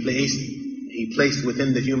human, and He placed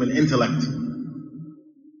within the human intellect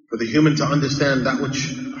for the human to understand that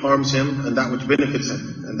which harms him and that which benefits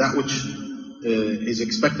him, and that which is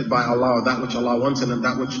expected by Allah, or that which Allah wants, and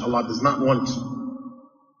that which Allah does not want.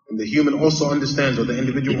 And the human also understands, or the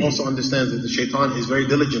individual also understands, that the shaitan is very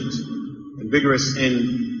diligent and vigorous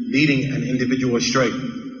in leading an individual astray.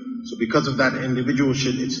 So because of that,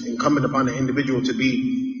 it's incumbent upon the individual to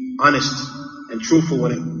be honest and truthful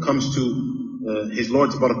when it comes to his Lord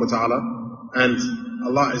Tabaraka wa Ta'ala, and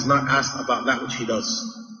Allah is not asked about that which He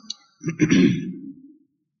does.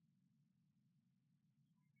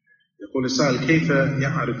 يقول السائل: كيف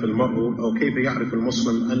يعرف المرء أو كيف يعرف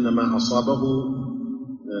المسلم أن ما أصابه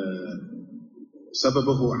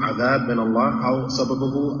سببه عذاب من الله أو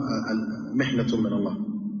سببه محنة من الله؟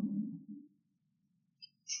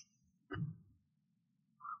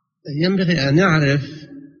 ينبغي أن يعرف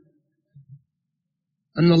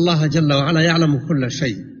أن الله جل وعلا يعلم كل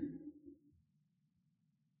شيء.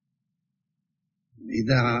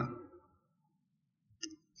 إذا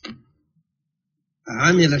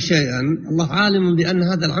عمل شيئا الله عالم بأن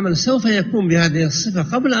هذا العمل سوف يكون بهذه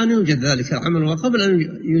الصفة قبل أن يوجد ذلك العمل وقبل أن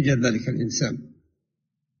يوجد ذلك الإنسان.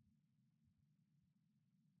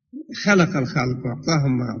 خلق الخلق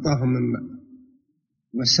وأعطاهم ما أعطاهم من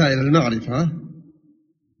مسائل المعرفة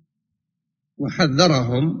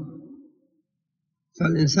وحذرهم،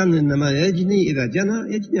 فالإنسان إنما يجني إذا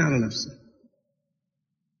جنى يجني على نفسه.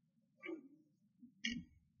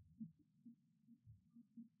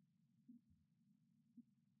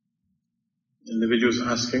 Individuals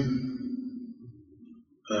asking,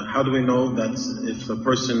 how do we know that if a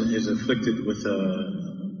person is afflicted with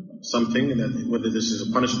something, that whether this is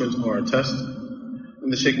a punishment or a test?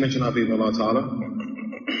 And the Shaykh mentioned, Allah Ta'ala,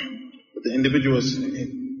 that the individual is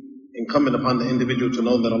incumbent upon the individual to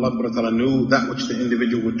know that Allah Ta'ala knew that which the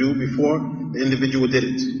individual would do before the individual did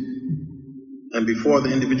it, and before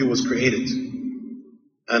the individual was created.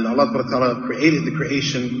 And Allah Ta'ala created the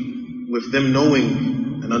creation with them knowing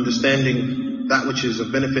and understanding that which is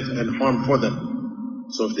of benefit and harm for them.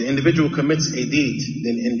 So if the individual commits a deed,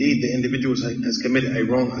 then indeed the individual has committed a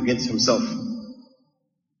wrong against himself.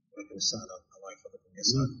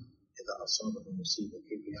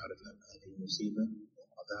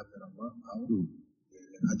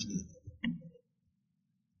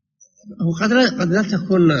 قد لا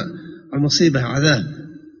تكون المصيبة عذاب،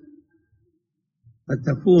 قد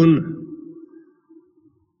تكون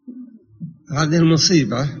هذه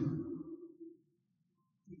المصيبة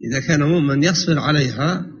إذا كان مؤمن يصبر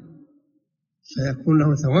عليها فيكون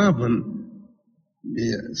له ثواب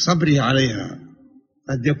بصبره عليها،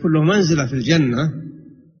 قد يكون له منزلة في الجنة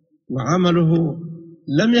وعمله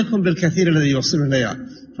لم يكن بالكثير الذي يوصله إليها،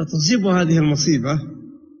 فتصيب هذه المصيبة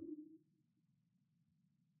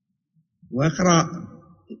ويقرأ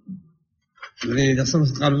الذين إذا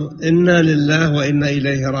صمت قالوا إنا لله وإنا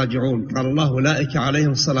إليه راجعون، قال الله أولئك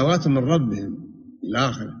عليهم صلوات من ربهم إلى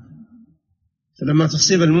آخره. فلما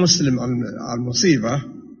تصيب المسلم المصيبة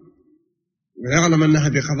ويعلم أنها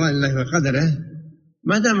بقضاء الله وقدره،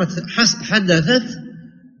 ما دامت حدثت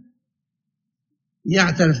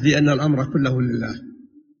يعترف بأن الأمر كله لله،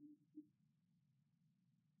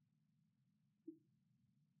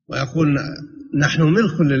 ويقول نحن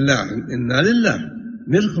ملك لله، إنا لله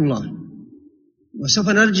ملك الله وسوف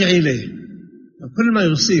نرجع إليه، وكل ما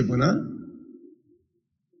يصيبنا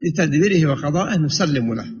بتدبيره وقضائه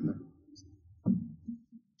نسلم له.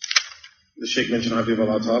 The Shaykh mentioned,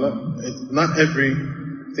 Allah Ta'ala, not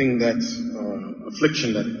everything that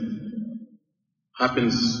affliction that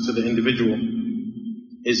happens to the individual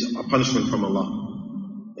is a punishment from Allah.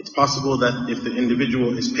 It's possible that if the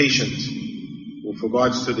individual is patient with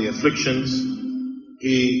regards to the afflictions,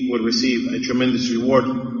 he would receive a tremendous reward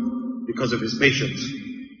because of his patience.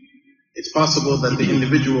 It's possible that the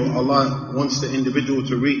individual, Allah wants the individual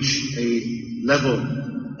to reach a level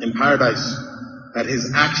in paradise that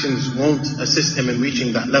his actions won't assist him in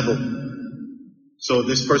reaching that level. So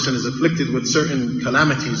this person is afflicted with certain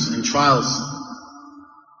calamities and trials,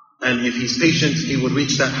 and if he's patient, he would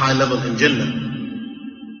reach that high level in Jannah.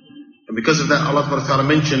 And because of that, Allah Ta'ala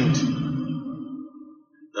mentioned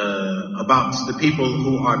about the people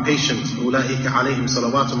who are patient, أُولَٰئِكَ عَلَيْهِمْ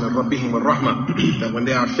صَلَوَاتٌ مِّن رَبِّهِمْ وَالرَّحْمَةٌ, that when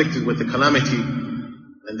they are afflicted with the calamity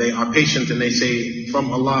and they are patient and they say,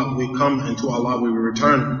 from Allah we come and to Allah we will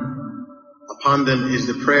return, upon them is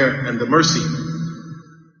the prayer and the mercy.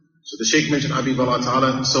 So the Shaykh mentioned, Allah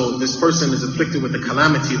Ta'ala, so this person is afflicted with a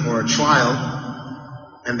calamity or a trial,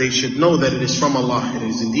 and they should know that it is from Allah. It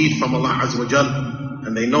is indeed from Allah Azza wa Jal,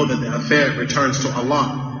 and they know that the affair returns to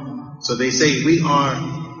Allah. So they say, we are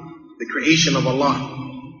the creation of Allah,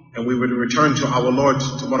 and we will return to our Lord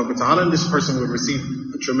Ta'ala, and this person will receive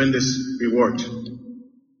a tremendous reward.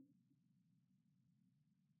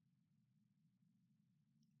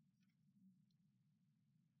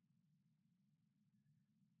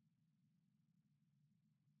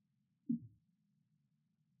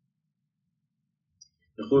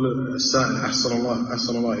 يقول السائل أحسن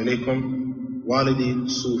الله إليكم، والدي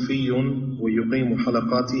صوفي ويقيم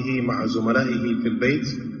حلقاته مع زملائه في البيت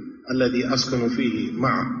الذي أسكن فيه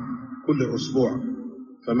معه كل أسبوع،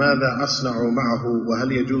 فماذا أصنع معه؟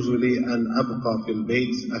 وهل يجوز لي أن أبقى في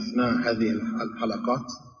البيت أثناء هذه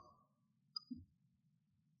الحلقات؟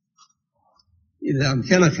 إذا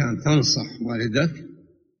أمكنك أن تنصح والدك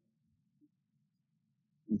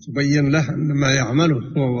وتبين له أن ما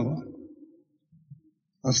يعمله هو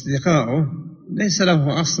أصدقائه ليس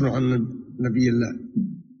له أصل عن نبي الله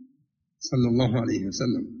صلى الله عليه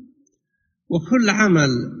وسلم، وكل عمل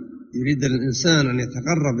يريد الإنسان أن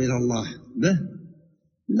يتقرب إلى الله به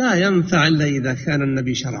لا ينفع إلا إذا كان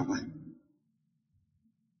النبي شرعه.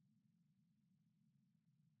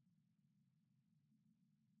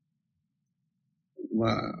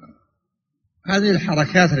 وهذه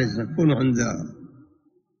الحركات التي تكون عند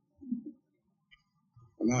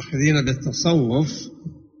الآخذين بالتصوف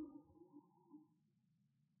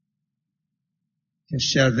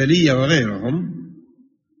كالشاذلية وغيرهم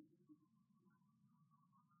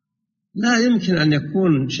لا يمكن أن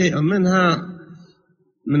يكون شيء منها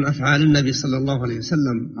من أفعال النبي صلى الله عليه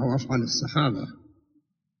وسلم أو أفعال الصحابة.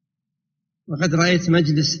 وقد رأيت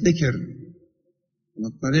مجلس ذكر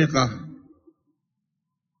بالطريقة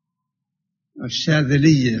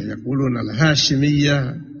الشاذلية، يقولون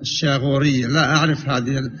الهاشمية الشاغورية، لا أعرف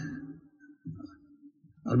هذه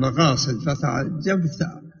المقاصد، فتعجبت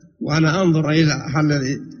وأنا أنظر إلى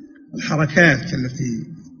الحركات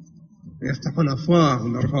التي يفتحون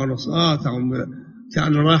أفواههم ويرفعون أصواتهم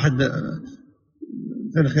كأن الواحد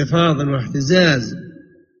في انخفاض واهتزاز.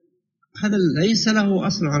 هذا ليس له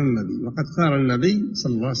أصل عن النبي، وقد قال النبي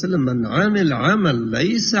صلى الله عليه وسلم: من عمل عمل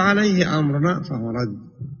ليس عليه أمرنا فهو رد،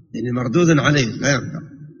 يعني مردود عليه لا ينفع.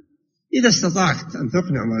 إذا استطعت أن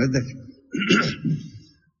تقنع والدك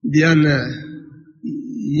بأن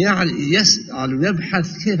يسأل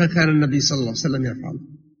ويبحث كيف كان النبي صلى الله عليه وسلم يفعل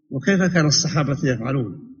وكيف كان الصحابة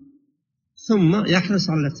يفعلون، ثم يحرص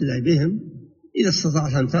على الاقتداء بهم، إذا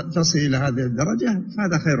استطعت أن تصل إلى هذه الدرجة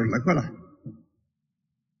فهذا خير لك وله.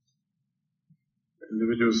 The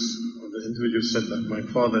individual said that my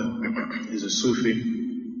father is a Sufi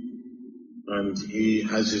and he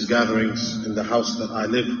has his gatherings in the house that I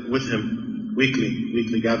live with him,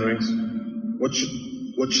 weekly gatherings. What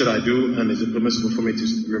should I do, and is it permissible for me to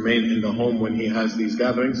remain in the home when he has these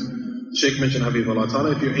gatherings? The Sheikh mentioned, Habibullah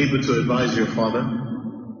Ta'ala, if you're able to advise your father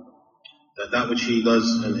that which he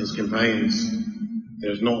does and his companions,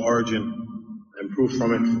 there's no origin and proof from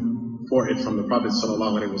the Prophet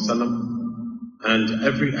sallallahu alaihi wasallam, and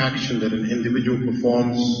every action that an individual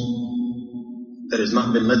performs that has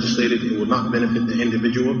not been legislated, it will not benefit the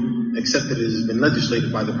individual except that it has been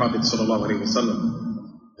legislated by the Prophet sallallahu alaihi wasallam.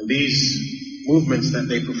 And these movements that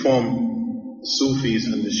they perform, the Sufis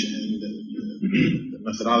and the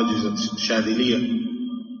methodologies of Shadiliya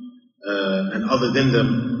and other than them,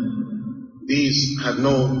 these have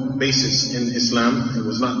no basis in Islam. It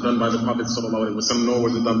was not done by the Prophet ﷺ, nor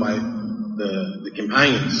was it done by the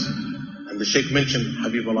companions. And the Shaykh mentioned,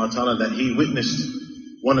 Habibullah Ta'ala, that he witnessed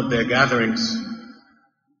one of their gatherings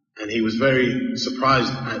and he was very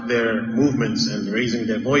surprised at their movements and raising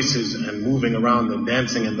their voices and moving around and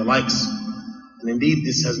dancing and the likes. And indeed,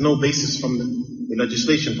 this has no basis from the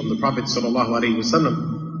legislation from the Prophet ﷺ.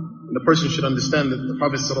 And the person should understand that the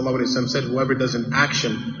Prophet ﷺ said, whoever does an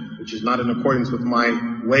action which is not in accordance with my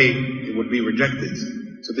way, it would be rejected.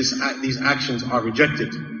 So these actions are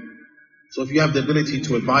rejected. So if you have the ability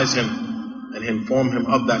to advise him and inform him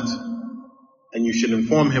of that, and you should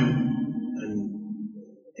inform him and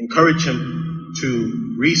encourage him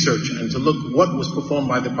to research and to look what was performed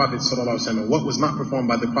by the Prophet ﷺ and what was not performed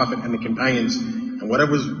by the Prophet and the companions, and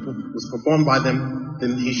whatever was performed by them,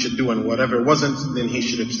 then he should do, and whatever wasn't, then he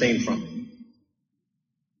should abstain from.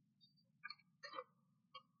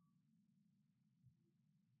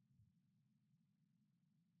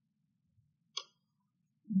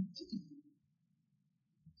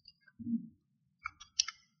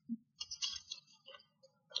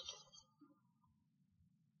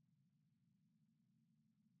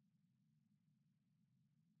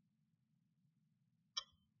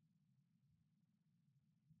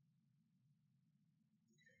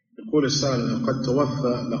 يقول السائل: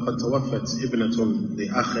 لقد توفت ابنة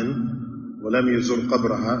لأخ ولم يزور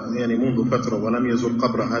قبرها، يعني منذ فترة ولم يزور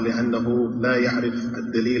قبرها لأنه لا يعرف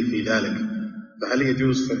الدليل في ذلك، فهل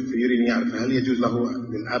يجوز يريد أن يعرف هل يجوز له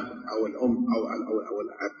للأب أو الأم أو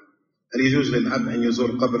الأب، هل يجوز للأب أن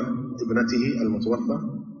يزور قبر ابنته المتوفى؟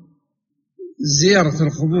 زيارة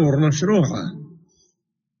القبور مشروعة.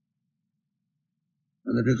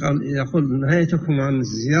 النبي يقول: نهيتكم عن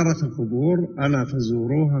زيارة القبور ألا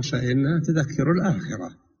فزوروها فإنها تذكر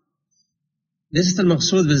الآخرة. ليست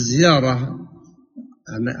المقصود بالزيارة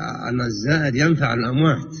أن الزائر ينفع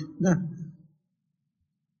الأموات، لا،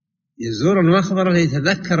 يزور المقبرة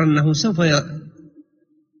ليتذكر أنه سوف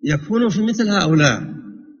يكون في مثل هؤلاء.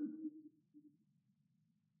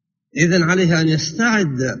 إذن عليه أن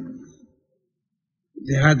يستعد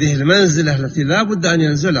لهذه المنزلة التي لا بد أن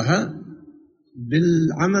ينزلها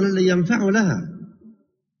بالعمل الذي ينفع لها،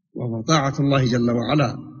 وهو طاعة الله جل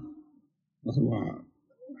وعلا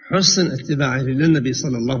وحسن اتباعه للنبي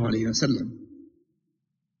صلى الله عليه وسلم.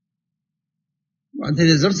 وأنت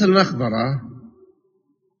إذا زرت المقبرة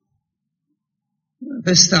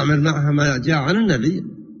فاستعمل معها ما جاء عن النبي: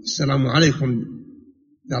 السلام عليكم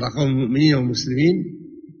دار قوم مؤمنين ومسلمين،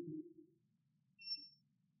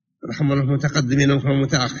 رحم الله المتقدمين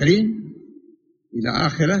والمتأخرين إلى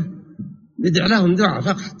آخره، ندع لهم دعاء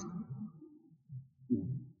فقط.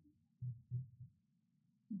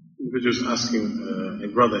 We're just asking a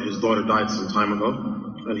brother, his daughter died some time ago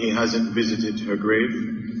and he hasn't visited her grave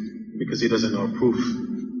because he doesn't know proof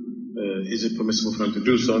is it permissible for them to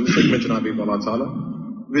do so? And the Shaykh mentioned, Allah Ta'ala,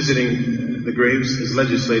 visiting the graves is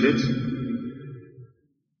legislated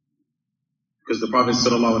because the Prophet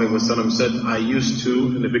ﷺ said, I used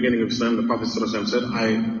to, in the beginning of Islam, the Prophet ﷺ said, I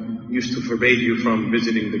used to forbade you from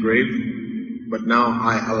visiting the grave, but now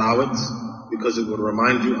I allow it because it would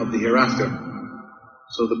remind you of the hereafter.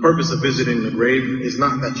 So the purpose of visiting the grave is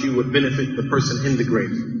not that you would benefit the person in the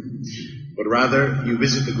grave, but rather you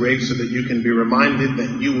visit the grave so that you can be reminded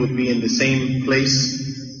that you would be in the same place,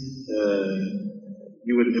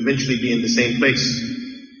 you would eventually be in the same place.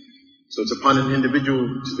 So it's upon an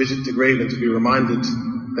individual to visit the grave and to be reminded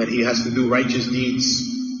that he has to do righteous deeds,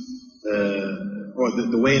 or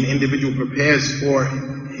the way an individual prepares for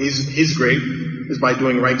his grave is by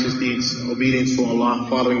doing righteous deeds, obedience to Allah,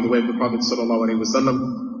 following the way of the Prophet ﷺ.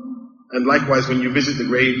 And likewise, when you visit the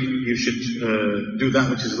grave, you should do that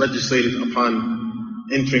which is legislated upon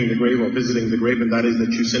entering the grave or visiting the grave, and that is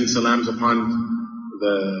that you send salams upon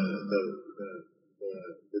the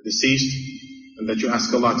deceased, and that you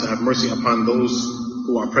ask Allah to have mercy upon those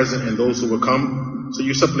who are present and those who will come. So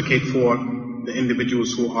you supplicate for the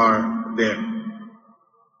individuals who are there.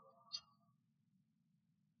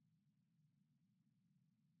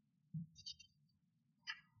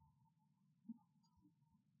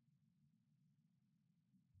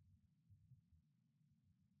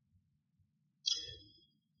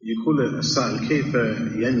 يقول السائل كيف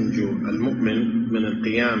ينجو المؤمن من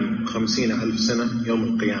القيام 50,000 سنة يوم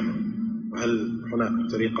القيامة؟ وهل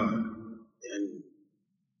هناك طريقة يعني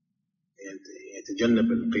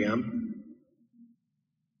يتجنب القيام؟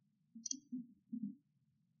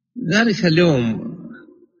 ذلك اليوم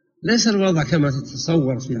ليس الوضع كما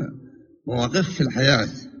تتصور في مواقف في الحياة.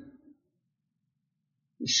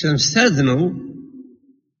 الشمس تدنو،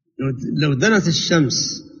 لو دنت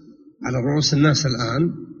الشمس على رؤوس الناس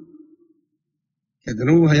الآن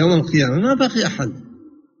كدنوها يوم القيامة ما بقي أحد.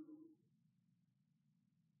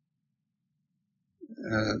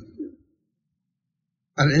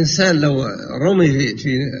 الإنسان لو رمي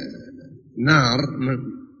في نار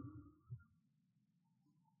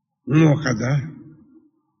موقدة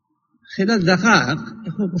خلال دقائق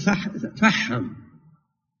يكون فحم.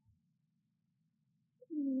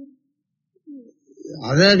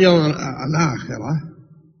 عذاب يوم الآخرة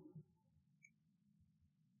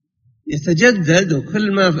يتجدد،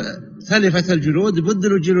 وكل ما تلفت الجلود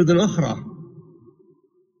بدلوا جلود أخرى،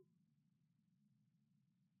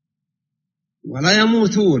 ولا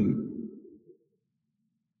يموتون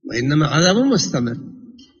وإنما عذاب مستمر.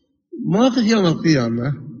 موقف يوم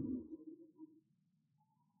القيامة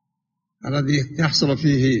الذي تحصل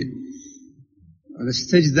فيه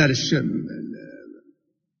الاستجدة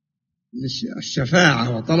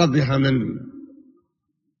للشفاعة وطلبها من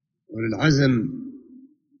وللعزم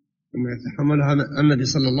ثم يتحملها النبي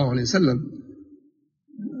صلى الله عليه وسلم،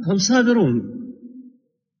 هم صابرون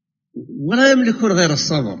ولا يملكون غير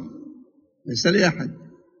الصبر، ليس لأحد.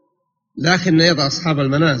 لكن يضع أصحاب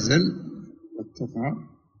المنازل والتقى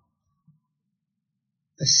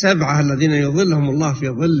 7 الذين يظلهم الله في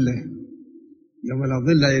ظله يوم لا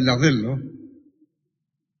ظل إلا ظله.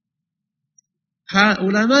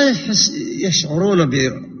 هؤلاء ما يشعرون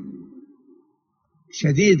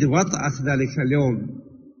بشديد وطأة ذلك اليوم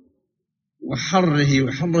وحره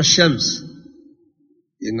وحر الشمس،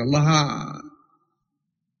 إن الله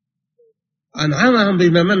أنعمهم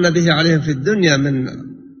بما من به عليهم في الدنيا من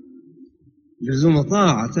لزوم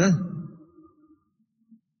طاعته،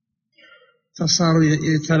 فصاروا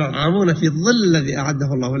يتنعمون في الظل الذي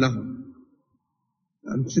أعده الله لهم.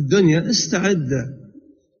 في الدنيا استعد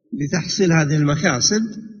لتحصيل هذه المكاسب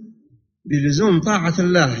بلزوم طاعة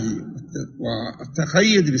الله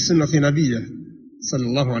والتقيد بسنة نبيه صلى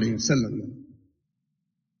الله عليه وسلم.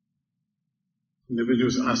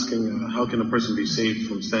 Individuals asking, how can a person be saved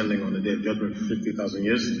from standing on the Day of Judgment for 50,000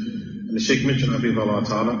 years? And the Shaykh mentioned, Allah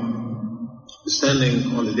Ta'ala,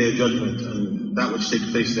 standing on the Day of Judgment and that which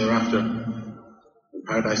takes place thereafter in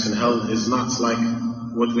paradise and hell is not like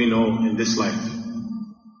what we know in this life.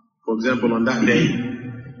 For example, on that day,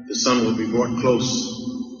 the sun will be brought close.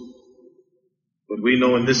 But we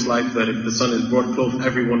know in this life that if the sun is brought close,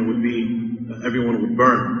 everyone would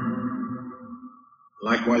burn.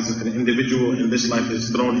 Likewise, if an individual in this life is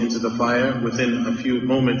thrown into the fire, within a few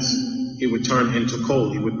moments he would turn into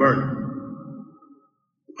coal, he would burn.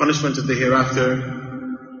 The punishment of the hereafter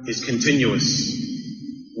is continuous.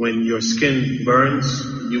 When your skin burns,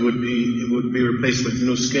 it would be replaced with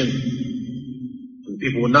new skin. And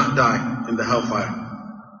people will not die in the hellfire.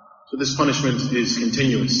 So this punishment is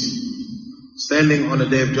continuous. Standing on the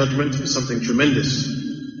Day of Judgment is something tremendous.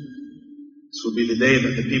 This will be the day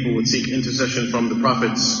that the people would seek intercession from the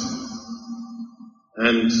prophets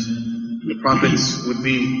And the prophets would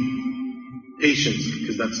be patient,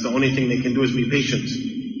 because that's the only thing they can do is be patient.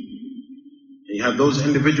 And you have those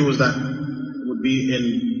individuals that would be in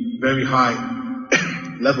very high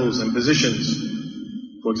levels and positions.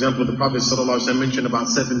 For example, the Prophet ﷺ mentioned about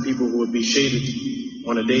 7 people who would be shaded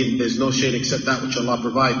on a day that there's no shade except that which Allah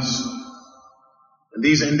provides. And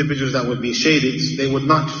these individuals that would be shaded, they would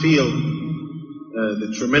not feel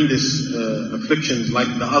the tremendous afflictions like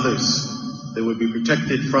the others. They would be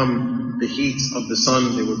protected from the heat of the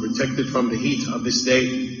sun. They were protected from the heat of this day.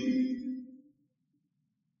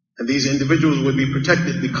 And these individuals would be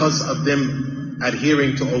protected because of them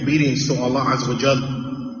adhering to obedience to Allah Azza wa Jal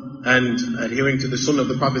and adhering to the sunnah of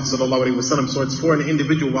the Prophet sallallahu alaihi wasallam. So it's for an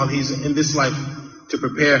individual while he's in this life to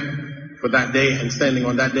prepare for that day and standing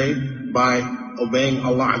on that day by obeying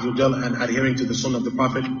Allah Azza wa Jal and adhering to the sunnah of the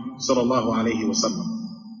Prophet sallallahu alaihi wasallam.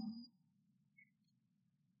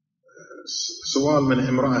 سؤال من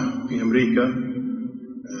امرأة في أمريكا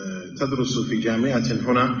تدرس في جامعة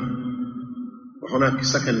هنا وهناك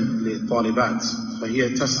سكن للطالبات، فهي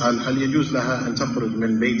تسأل هل يجوز لها أن تخرج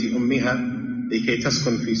من بيت أمها لكي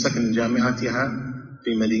تسكن في سكن جامعتها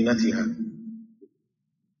في مدينتها؟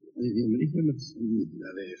 في أمريكا ولا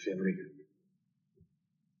في أمريكا.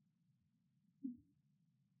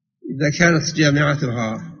 إذا كانت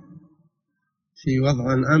جامعتها في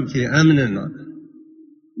وضع في أمن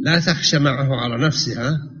لا تخشى معه على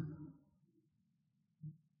نفسها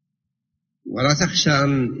ولا تخشى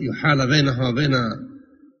أن يحال بينها وبين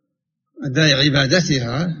أداء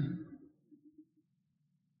عبادتها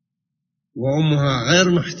وأمها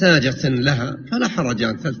غير محتاجة لها فلا حرج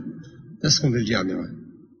أن تسكن في الجامعة.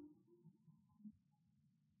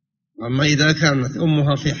 أما إذا كانت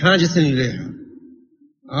أمها في حاجة إليها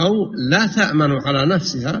أو لا تأمن على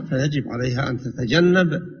نفسها فيجب عليها أن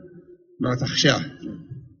تتجنب ما تخشاه.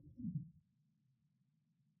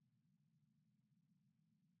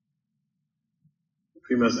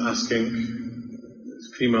 Female's asking,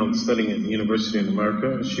 female studying at university in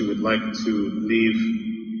America, she would like to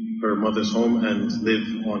leave her mother's home and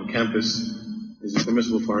live on campus. Is it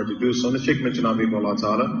permissible for her to do so? And the Shaykh mentioned, Allah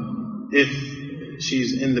Ta'ala, if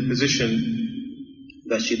she's in the position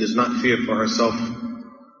that she does not fear for herself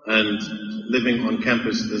and living on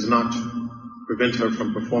campus does not prevent her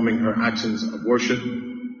from performing her actions of worship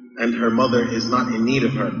and her mother is not in need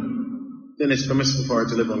of her, then it's permissible for her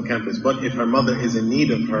to live on campus. But if her mother is in need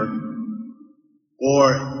of her,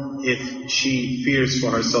 or if she fears for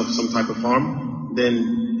herself some type of harm,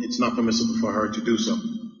 then it's not permissible for her to do so.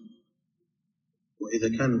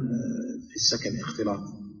 وإذا كان في السكن اختلاط.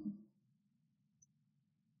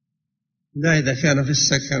 لا، إذا كان في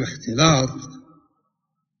السكن اختلاط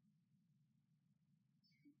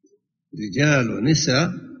رجال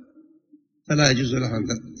ونساء فلا يجوز لها أن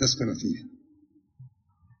تسكن فيه.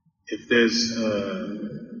 If there's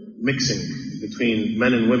mixing between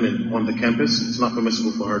men and women on the campus, it's not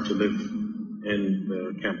permissible for her to live in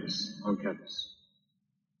the campus, on campus.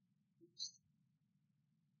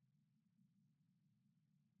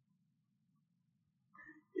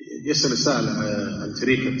 يسأل السائل عن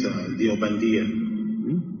طريقة الديوبندية.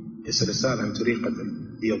 يسأل السائل عن طريقة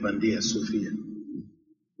الديوبندية الصوفية.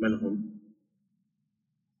 من هم؟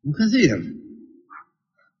 كثير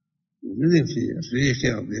موجودين في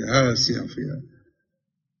أفريقيا وفي آسيا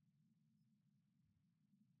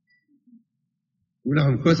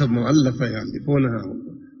ولهم كتب مؤلفة يألفونها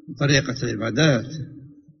بطريقة العبادات،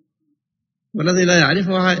 والذي لا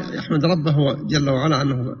يعرفها يحمد ربه جل وعلا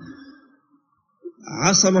أنه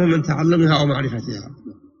عصمه من تعلمها أو معرفتها.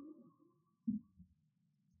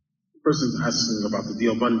 The person is asking about the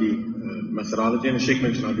Deobandi methodology, and the Sheikh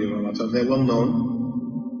mentioned they're well known.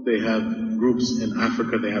 They have groups in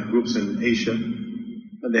Africa, they have groups in Asia,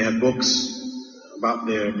 and they have books about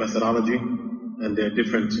their methodology and their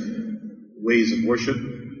different ways of worship.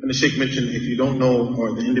 And the Sheikh mentioned if you don't know,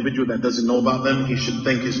 or the individual that doesn't know about them, he should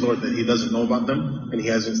thank his Lord that he doesn't know about them and he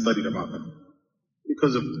hasn't studied about them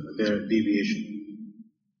because of their deviation.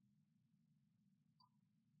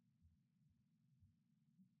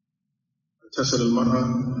 تسأل المرأة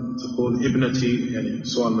تقول ابنتي، يعني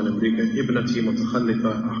سؤال من أمريكا، ابنتي متخلفة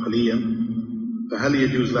عقليا، فهل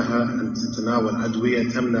يجوز لها أن تتناول أدوية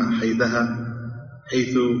تمنع حيضها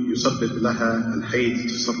حيث يسبب لها الحيض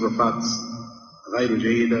تصرفات غير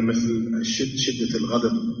جيدة مثل شدة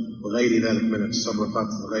الغضب وغير ذلك من التصرفات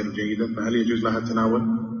غير جيدة، فهل يجوز لها تناول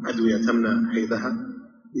أدوية تمنع حيضها؟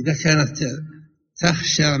 إذا كانت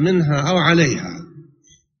تخشى منها أو عليها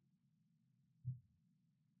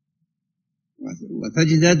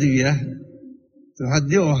وتجد أدوية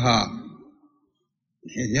تهدئها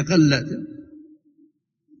بحيث يقل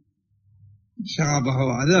شغبها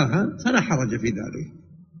وأذاها فلا حرج في ذلك.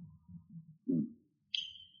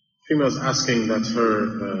 Female is asking that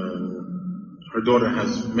her daughter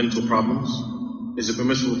has mental problems. Is it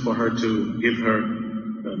permissible for her to give her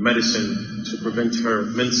medicine to prevent her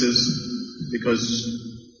menses? Because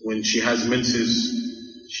when she has menses,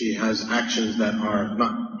 she has actions that are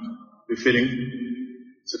not befitting,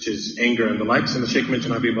 such as anger and the likes. And the Shaykh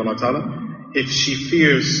mentioned, Habib Allah Ta'ala, if she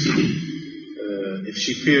fears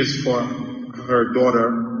for her daughter,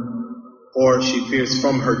 or she fears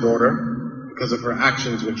from her daughter because of her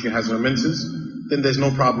actions when she has her menses, then there's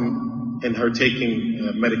no problem in her taking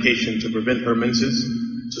medication to prevent her menses,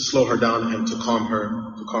 to slow her down and to calm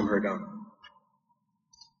her down.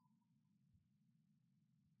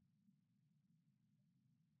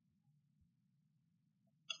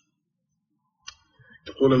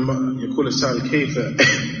 يقول السائل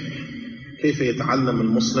كيف يتعلم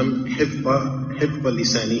المسلم حفظ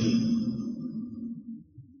لسانه؟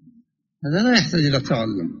 هذا لا يحتاج إلى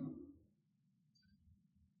تعلم،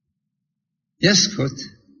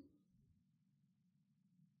 يسكت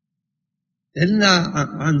إلا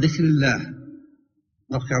عن ذكر الله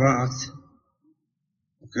أو قراءة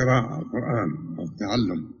القرآن أو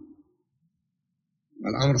التعلم.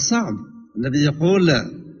 والأمر صعب. النبي يقول: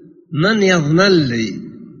 من يضمن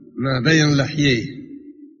لي ما بين لحييه،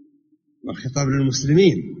 والخطاب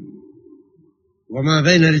للمسلمين، وما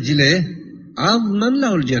بين رجليه أضمن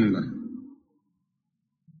له الجنة.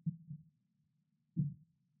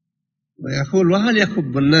 ويقول: وهل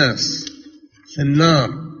يكب الناس في النار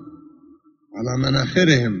على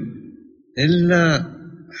مناخرهم إلا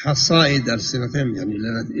حصائد ألسنتهم، يعني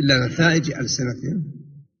إلا نتائج ألسنتهم.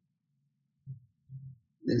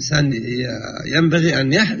 الإنسان ينبغي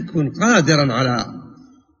أن يكون قادرا على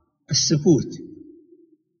السكوت،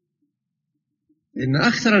 لأن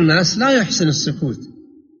أكثر الناس لا يحسن السكوت،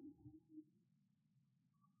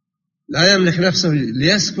 لا يملك نفسه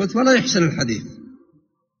ليسكت ولا يحسن الحديث.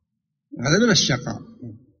 هذا من الشقاء.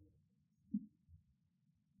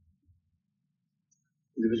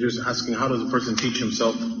 Individuals asking, how does a person teach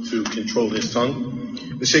himself to control his tongue?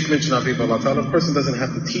 The Shaykh mentioned, Habib Allah Ta'ala, a person doesn't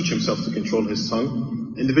have to teach himself to control his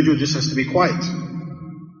tongue. The individual just has to be quiet,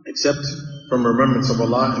 except from remembrance of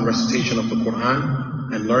Allah and recitation of the Quran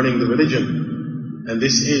and learning the religion. And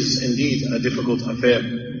this is indeed a difficult affair.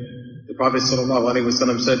 The Prophet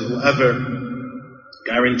ﷺ said, whoever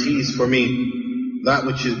guarantees for me that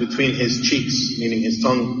which is between his cheeks, meaning his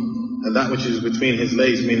tongue, and that which is between his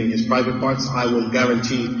legs, meaning his private parts, I will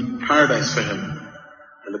guarantee paradise for him.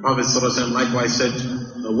 And the Prophet ﷺ likewise said,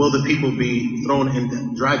 will the people be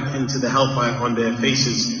dragged into the hellfire on their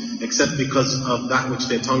faces, except because of that which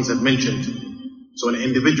their tongues have mentioned? So an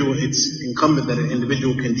individual, it's incumbent that an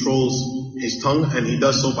individual controls his tongue, and he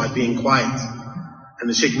does so by being quiet. And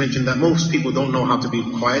the Shaykh mentioned that most people don't know how to be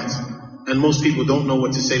quiet, and most people don't know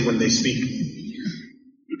what to say when they speak.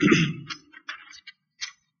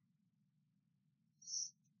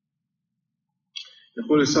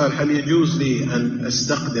 يقول السائل: هل يجوز لي أن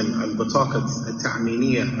أستخدم البطاقة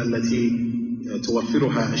التأمينية التي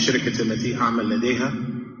توفرها الشركة التي أعمل لديها؟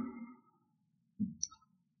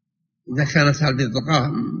 إذا كانت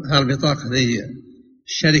هالبطاقة هذه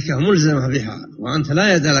الشركة ملزمة بها وأنت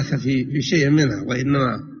لا يد لك في شيء منها،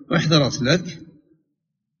 وإنما أحضرت لك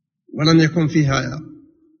ولم يكن فيها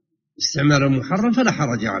استعمال محرم، فلا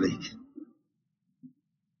حرج عليك.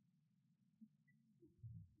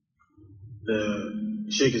 The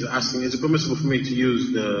Sheikh is asking, is it permissible for me to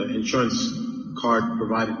use the insurance card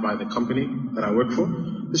provided by the company that I work for?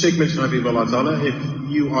 The Sheikh mentioned, Habib Allah Ta'ala, if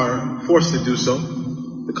you are forced to do so,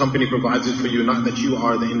 the company provides it for you, not that you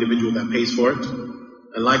are the individual that pays for it.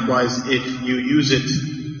 And likewise, if you use it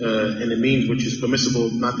in a means which is permissible,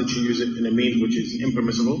 not that you use it in a means which is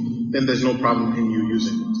impermissible, then there's no problem in you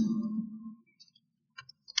using it.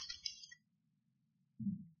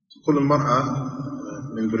 تقول المرأة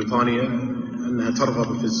من بريطانيا أنها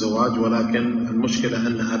ترغب في الزواج، ولكن المشكلة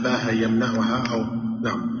أن أباها يمنعها،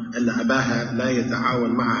 أن أباها لا يتعاون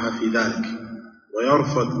معها في ذلك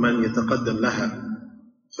ويرفض من يتقدم لها،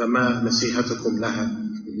 فما نصيحتكم لها؟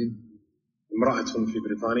 امرأة في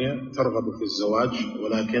بريطانيا ترغب في الزواج،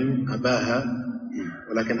 ولكن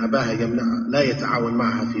أباها يمنعها، لا يتعاون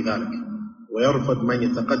معها في ذلك ويرفض من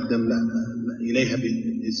يتقدم إليها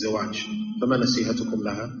بالزواج، فما نصيحتكم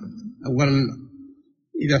لها؟ أولا،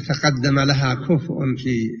 إذا تقدم لها كفء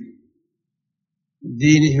في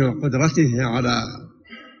دينه وقدرته على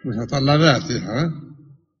متطلباتها،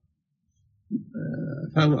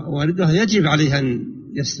 فوالدها يجب عليه أن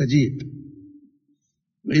يستجيب.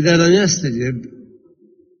 وإذا لم يستجب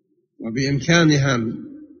وبإمكانها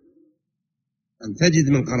أن تجد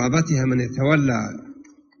من قرابتها من يتولى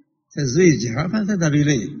تزويجها فتذهب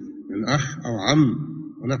إليه من أخ أو عم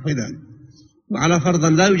ونحو ذلك. وعلى فرض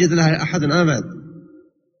لا يوجد لها أحد أبد،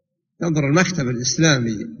 تنظر المكتب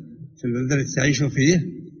الإسلامي في البلد التي تعيش فيه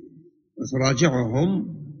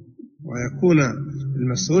وتراجعهم، ويكون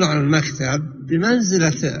المسؤول عن المكتب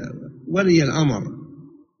بمنزلة ولي الأمر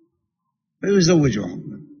فيزوجها.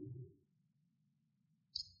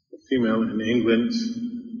 A female in England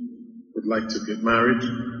would like to get married,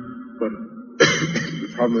 but the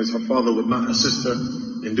problem is her father would not assist her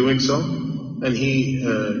in doing so, and he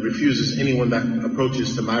refuses anyone that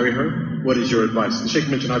approaches to marry her. What is your advice? The Sheikh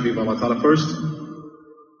mentioned Allah first.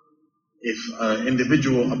 If an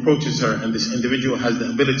individual approaches her and this individual has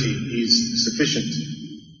the ability, he's sufficient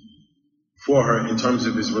for her in terms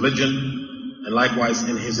of his religion and likewise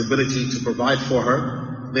in his ability to provide for her,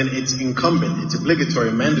 then it's incumbent, it's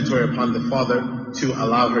obligatory, mandatory upon the father to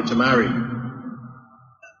allow her to marry.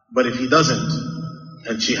 But if he doesn't,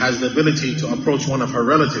 and she has the ability to approach one of her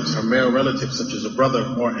relatives, her male relatives such as a brother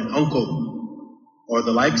or an uncle or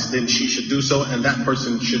the likes, then she should do so, and that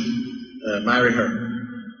person should marry her.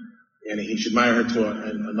 And he should marry her to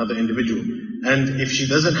another individual. And if she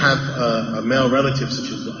doesn't have a male relative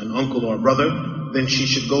such as an uncle or a brother, then she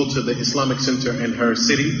should go to the Islamic center in her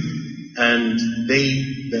city, and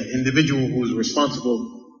the individual who is responsible,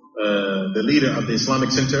 the leader of the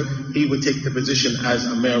Islamic center, he would take the position as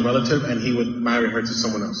a male relative and he would marry her to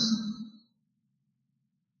someone else.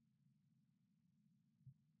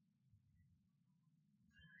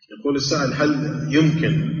 يقول السائل: هل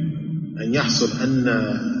يمكن أن يحصل أن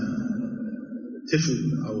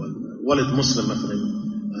طفل أو ولد مسلم مثلا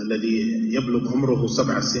الذي يبلغ عمره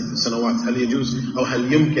 7 سنوات، هل يجوز أو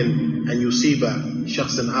هل يمكن أن يصيب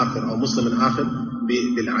شخص آخر أو مسلم آخر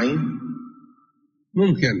بالعين؟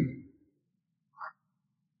 ممكن،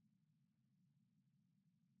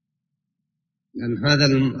 لأن هذا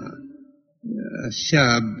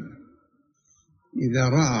الشاب إذا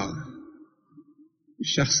رأى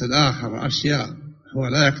الشخص الآخر أشياء هو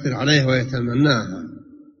لا يقدر عليها ويتمناها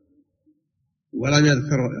ولم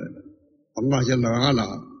يذكر الله جل وعلا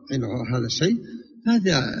حين رأى هذا الشيء،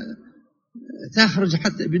 هذا تخرج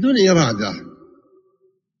حتى بدون إرادة.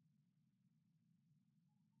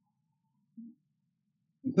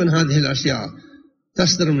 يكون هذه الأشياء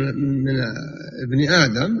تصدر من ابن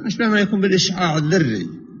آدم أشبه ما يكون بالإشعاع الذري،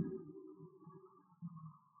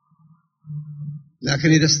 لكن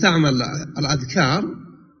إذا استعمل الأذكار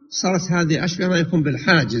صارت هذه أشبه ما يكون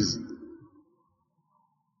بالحاجز.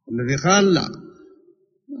 النبي قال: لا،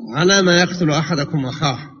 على ما يقتل أحدكم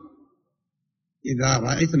أخاه إذا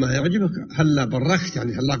رأيت ما يعجبك هلا بركت،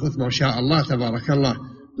 يعني هلا قلت ما شاء الله تبارك الله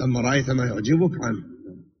لما رأيت ما يعجبك عنه.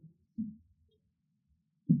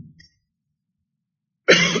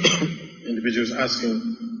 Individuals asking,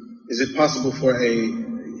 is it possible for a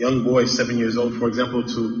young boy 7 years old, for example,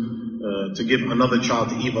 to give another child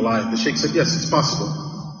the evil eye? The Sheikh said yes, it's possible.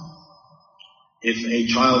 If a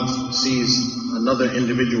child sees another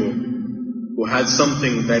individual who has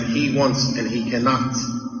something that he wants and he cannot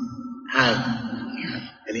have,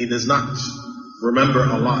 and he does not remember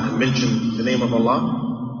Allah and mention the name of Allah,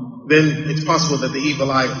 then it's possible that the evil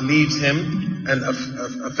eye leaves him and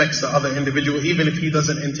affects the other individual even if he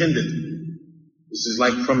doesn't intend it. This is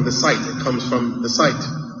like from the sight, it comes from the sight.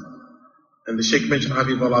 And the Shaykh mentioned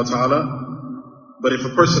Habibullah Ta'ala, but if a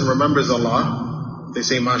person remembers Allah, they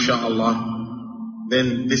say MashaAllah,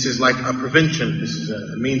 then this is like a prevention, this is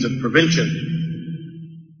a means of prevention.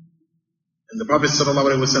 And the Prophet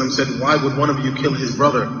ﷺ said, why would one of you kill his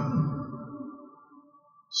brother?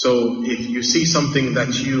 So if you see something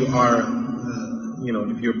that you are,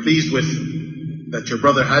 if you're pleased with, that your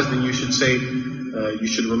brother has, then you should say, you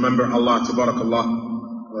should remember Allah, Tabarakallah,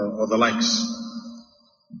 or the likes.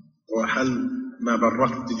 Or hal ma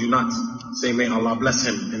barrak, did you not say, may Allah bless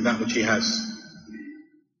him in that which he has?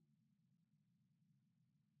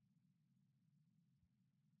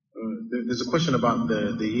 There's a question about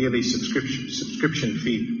the yearly subscription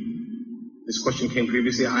fee. This question came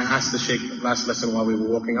previously. I asked the Sheikh last lesson while we were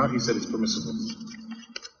walking out. He said it's permissible.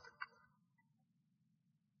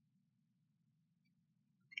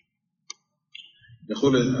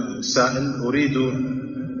 يقول السائل: أريد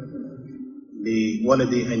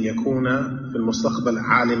لولدي أن يكون في المستقبل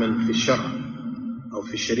عالما في الشرع أو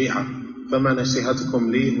في الشريعة، فما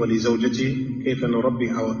نصيحتكم لي ولزوجتي كيف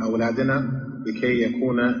نربي أولادنا لكي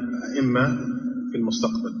يكون أئمة في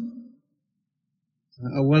المستقبل؟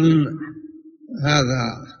 أولا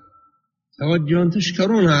هذا توجه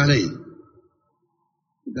تشكرون عليه،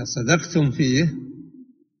 إذا صدقتم فيه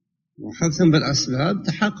وأخذتم بالأسباب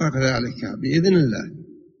تحقق ذلك بإذن الله.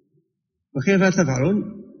 وكيف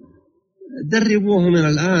تفعلون؟ دربوه من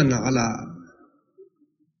الآن على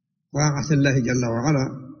طاعة الله جل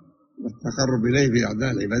وعلا والتقرب إليه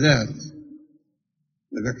بأعداء العبادات،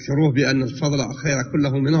 وذكروه بأن الفضل الخير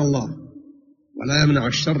كله من الله ولا يمنع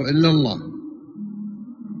الشر إلا الله.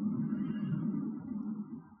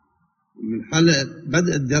 من حال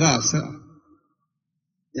بدء الدراسة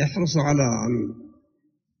يحرصوا على أن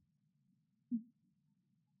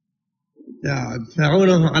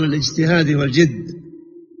يدفعونه على الاجتهاد والجد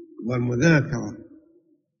والمذاكرة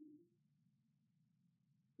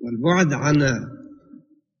والبعد عن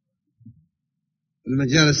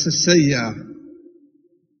المجالس السيئة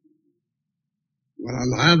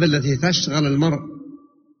والألعاب التي تشغل المرء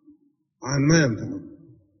عن ما ينفعه.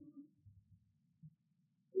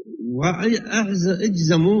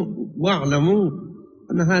 واجزموا واعلموا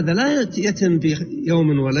أن هذا لا يتم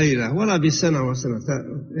بيوم وليلة ولا بسنة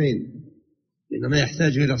وسنتين، إنما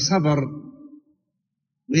يحتاج إلى صبر،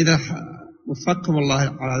 وإذا وفقكم الله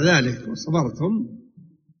على ذلك وصبرتم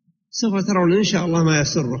سوف ترون إن شاء الله ما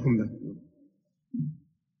يسركم به.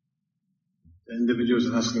 The individual is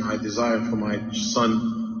asking, I desire for my son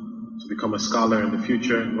to become a scholar in the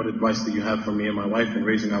future. What advice do you have for me and my wife in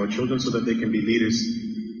raising our children so that they can be leaders,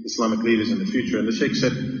 Islamic leaders in the future? And the Sheikh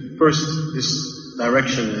said, first, this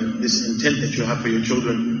direction and this intent that you have for your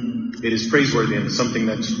children, it is praiseworthy and something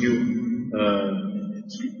that you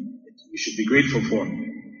should be grateful for.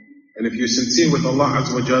 And if you're sincere with Allah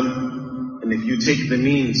Azza wa Jal, and if you take the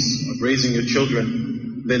means of raising your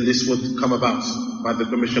children, then this would come about by the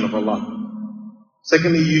permission of Allah.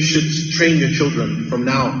 Secondly, you should train your children from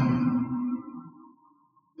now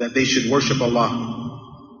that they should worship Allah,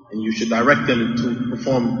 and you should direct them to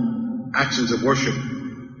perform actions of worship,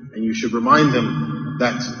 and you should remind them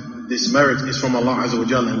that this merit is from Allah Azza wa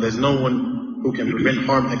Jal, and there's no one who can prevent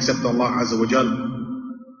harm except Allah Azza wa Jal.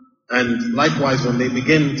 And likewise, when they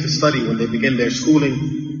begin to study, when they begin their schooling,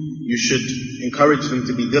 you should encourage them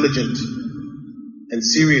to be diligent and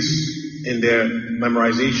serious in their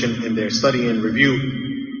memorization, in their study and review,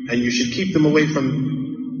 and you should keep them away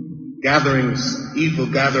from gatherings, evil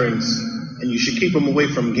gatherings, and you should keep them away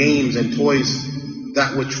from games and toys,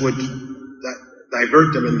 that which would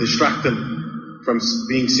divert them and distract them from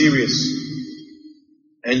being serious.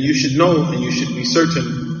 And you should know, and you should be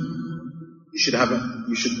certain, you should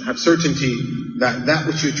have certainty that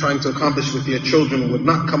which you're trying to accomplish with your children would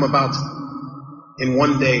not come about in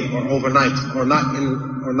one day or overnight, or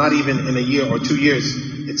not even in a year or 2 years.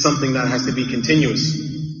 It's something that has to be continuous.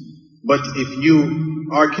 But if you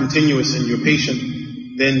are continuous and you're patient,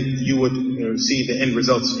 then you would see the end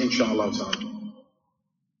results, inshallah ta'ala.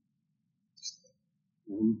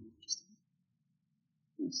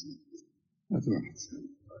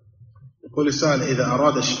 يقول السائل إذا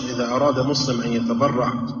أراد مسلم أن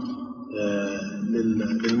يتبرع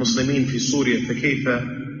للمسلمين في سوريا فكيف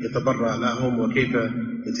يتبرع لهم وكيف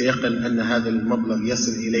يتيقن أن هذا المبلغ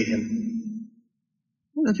يصل إليهم؟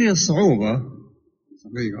 هذا فيه الصعوبة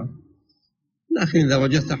حقيقة، لكن إذا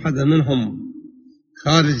وجدت أحدا منهم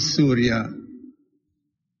خارج سوريا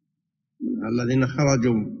الذين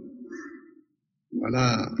خرجوا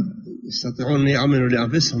ولا يستطيعون أن يعملوا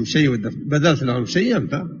لأنفسهم شيء وبذلت لهم شيء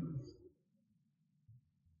ينفع،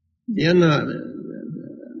 لأن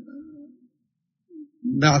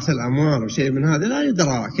بعث الأموال وشيء من هذا لا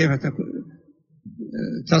يدرى كيف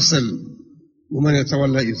تصل ومن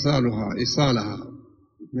يتولى إيصالها.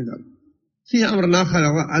 في أمر آخر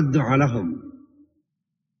الدعاء لهم،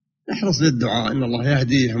 احرص بالدعاء إن الله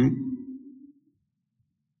يهديهم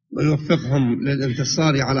ويوفقهم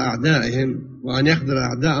للانتصار على أعدائهم، وأن يخذل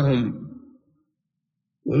أعدائهم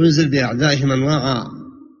وينزل بأعدائهم أنواع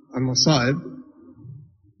المصائب،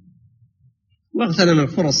 واغتنم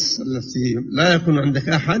الفرص التي لا يكون عندك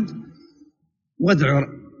أحد، وادعو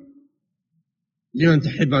لمن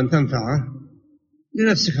تحب أن تنفعه،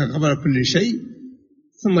 لنفسك قبل كل شيء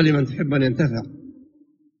ثم لمن تحب أن ينتفع،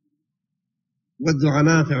 والدعاء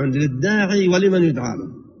نافع للداعي ولمن يدعى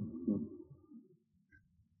له.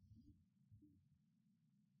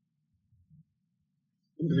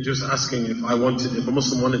 Just asking if a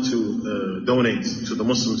Muslim wanted to donate to the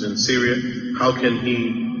Muslims in Syria, how can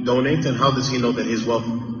he donate and how does he know that his wealth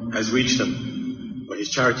has reached them or his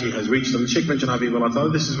charity has reached them? The Sheikh mentioned,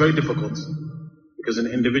 this is very difficult because an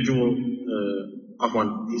individual,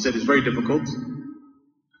 he said it's very difficult,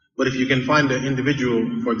 but if you can find an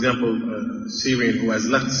individual, for example, a Syrian who has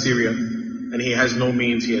left Syria and he has no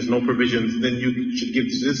means, he has no provisions, then you should give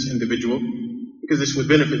to this individual because this would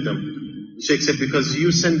benefit them. The Sheikh said, because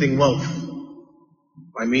you sending wealth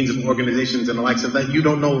by means of organizations and the likes of that, you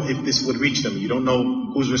don't know if this would reach them. You don't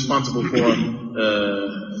know who's responsible for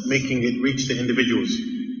making it reach the individuals.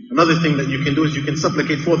 Another thing that you can do is you can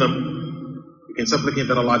supplicate for them. You can supplicate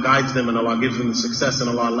that Allah guides them and Allah gives them the success and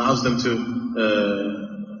Allah allows them to,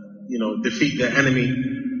 defeat their enemy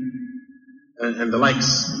and the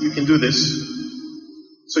likes. You can do this.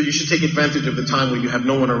 So you should take advantage of the time where you have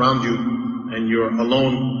no one around you and you're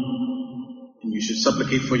alone. And you should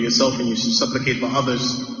supplicate for yourself and you should supplicate for others.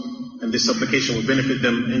 And this supplication will benefit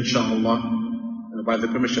them, inshaAllah, by the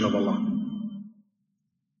permission of Allah.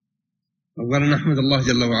 أولا نحمد الله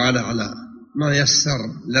جل وعلا على ما يسر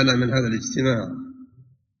لنا من هذا الاجتماع،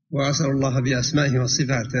 وأسأل الله بأسمائه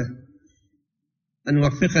وصفاته أن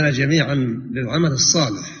يوفقنا جميعا للعمل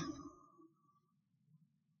الصالح،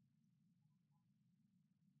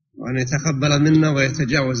 وأن يتقبل منا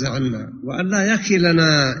ويتجاوز عنا، وأن لا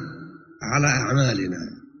يكلنا على أعمالنا.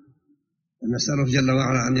 نسأله جل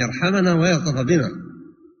وعلا أن يرحمنا ويلطف بنا،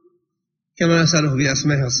 كما نسأله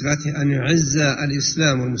بأسمائه وصفاته أن يعز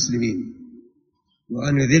الإسلام والمسلمين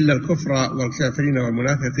وأن يذل الكفر والكافرين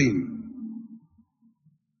والمنافقين،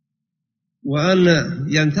 وأن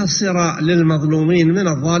ينتصر للمظلومين من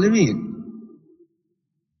الظالمين،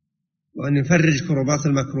 وأن يفرج كربات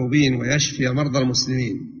المكروبين ويشفي مرضى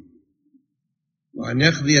المسلمين، وأن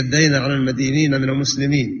يقضي الدين على المدينين من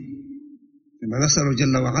المسلمين، كما نسأل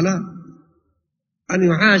جل وعلا أن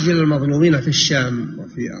يعاجل المظلومين في الشام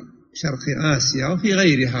وفي شرق آسيا وفي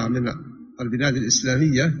غيرها من البلاد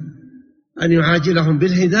الإسلامية، أن يعاجلهم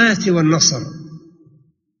بالهداية والنصر،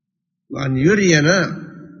 وأن يرينا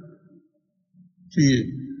في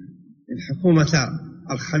الحكومة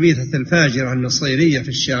الخبيثة الفاجرة النصيرية في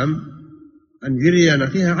الشام، أن يرينا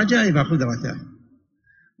فيها عجائب قدرته،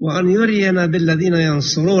 وأن يرينا بالذين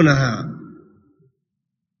ينصرونها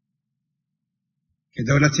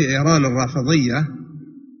كدولة إيران الرافضية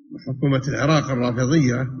وحكومة العراق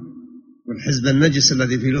الرافضية والحزب النجس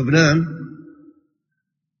الذي في لبنان،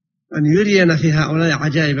 أن يرينا في هؤلاء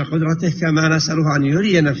عجائب قدرته، كما نسأله أن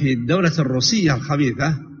يرينا في الدولة الروسية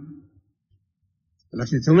الخبيثة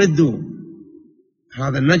التي تمد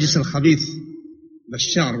هذا النجس الخبيث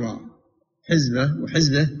بشار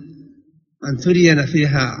وحزبه، أن ترينا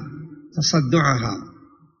فيها تصدعها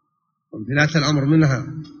وانفلات الأمر منها،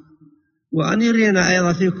 وأن يرينا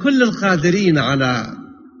أيضا في كل القادرين على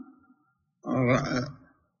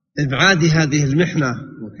إبعاد هذه المحنة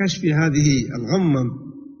وكشف هذه الغمم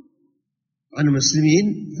عن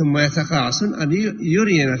المسلمين ثم يتقاعسون، أن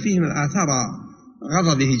يرينا فيهم الآثار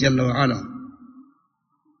غضبه جل وعلا،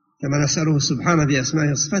 كما نسأله سبحانه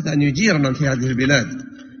بأسمائه وصفاته أن يجيرنا في هذه البلاد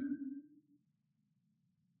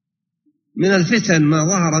من الفتن ما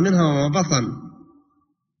ظهر منها وما بطن،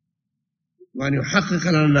 وأن يحقق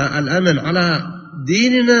لنا الأمن على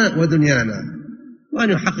ديننا ودنيانا، وأن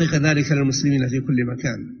يحقق ذلك للمسلمين في كل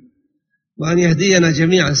مكان، وأن يهدينا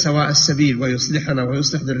جميعا سواء السبيل ويصلحنا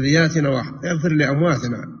ويصلح ذرياتنا ويغفر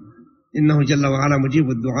لأمواتنا، إنه جل وعلا مجيب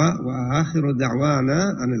الدعاء. وآخر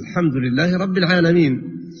دعوانا أن الحمد لله رب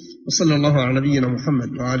العالمين، وصلى الله على نبينا محمد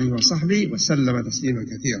وآله وصحبه وسلم تسليما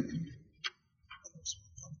كثيرا.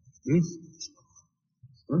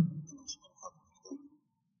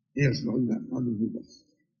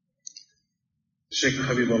 Shaykh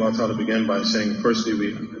Habibullah Ta'ala began by saying, firstly,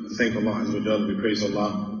 we thank Allah Azza wa Jalla, we praise Allah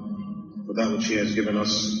for that which He has given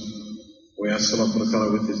us. We ask Allah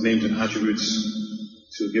Ta'ala with His names and attributes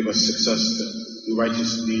to give us success, to do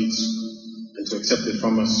righteous deeds, and to accept it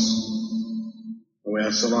from us. And we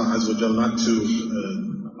ask Allah Azza wa Jalla not to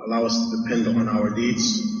allow us to depend on our deeds,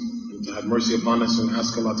 and to have mercy upon us, and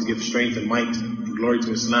ask Allah to give strength and might and glory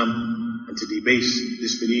to Islam, and to debase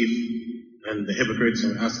disbelief and the hypocrites,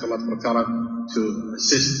 and ask Allah Ta'ala to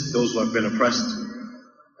assist those who have been oppressed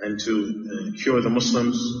and to cure the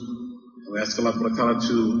Muslims. We ask Allah Ta'ala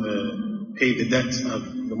to pay the debt of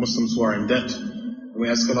the Muslims who are in debt. And we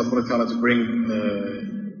ask Allah Ta'ala to bring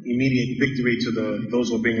immediate victory to those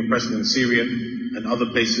who are being oppressed in Syria and other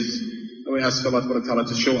places. And we ask Allah Ta'ala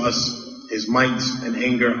to show us His might and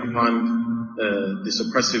anger upon this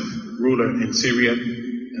oppressive ruler in Syria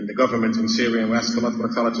and the government in Syria. And we ask Allah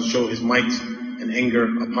Ta'ala to show His might and anger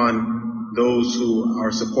upon those who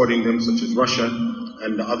are supporting them, such as Russia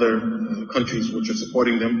and the other countries which are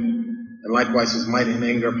supporting them. And likewise His might and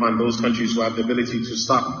anger upon those countries who have the ability to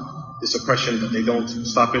stop this oppression, that they don't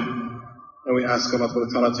stop it. And we ask Allah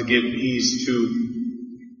Ta'ala to give ease to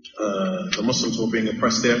the Muslims who are being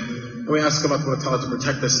oppressed there. And we ask Allah Ta'ala to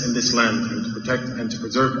protect us in this land, and to protect and to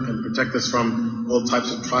preserve and protect us from all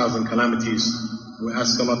types of trials and calamities. And we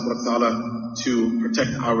ask Allah Ta'ala to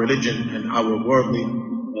protect our religion and our worldly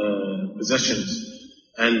possessions,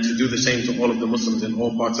 and to do the same to all of the Muslims in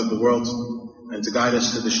all parts of the world, and to guide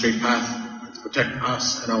us to the straight path, and to protect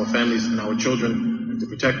us and our families and our children, and to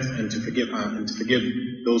protect and to forgive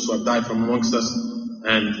those who have died from amongst us.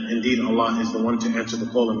 And indeed, Allah is the one to answer the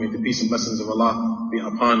call, and may the peace and blessings of Allah be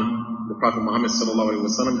upon the Prophet Muhammad sallallahu alaihi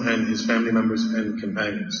wasallam and his family members and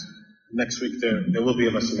companions. Next week, there will be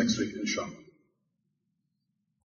a lesson next week, inshallah.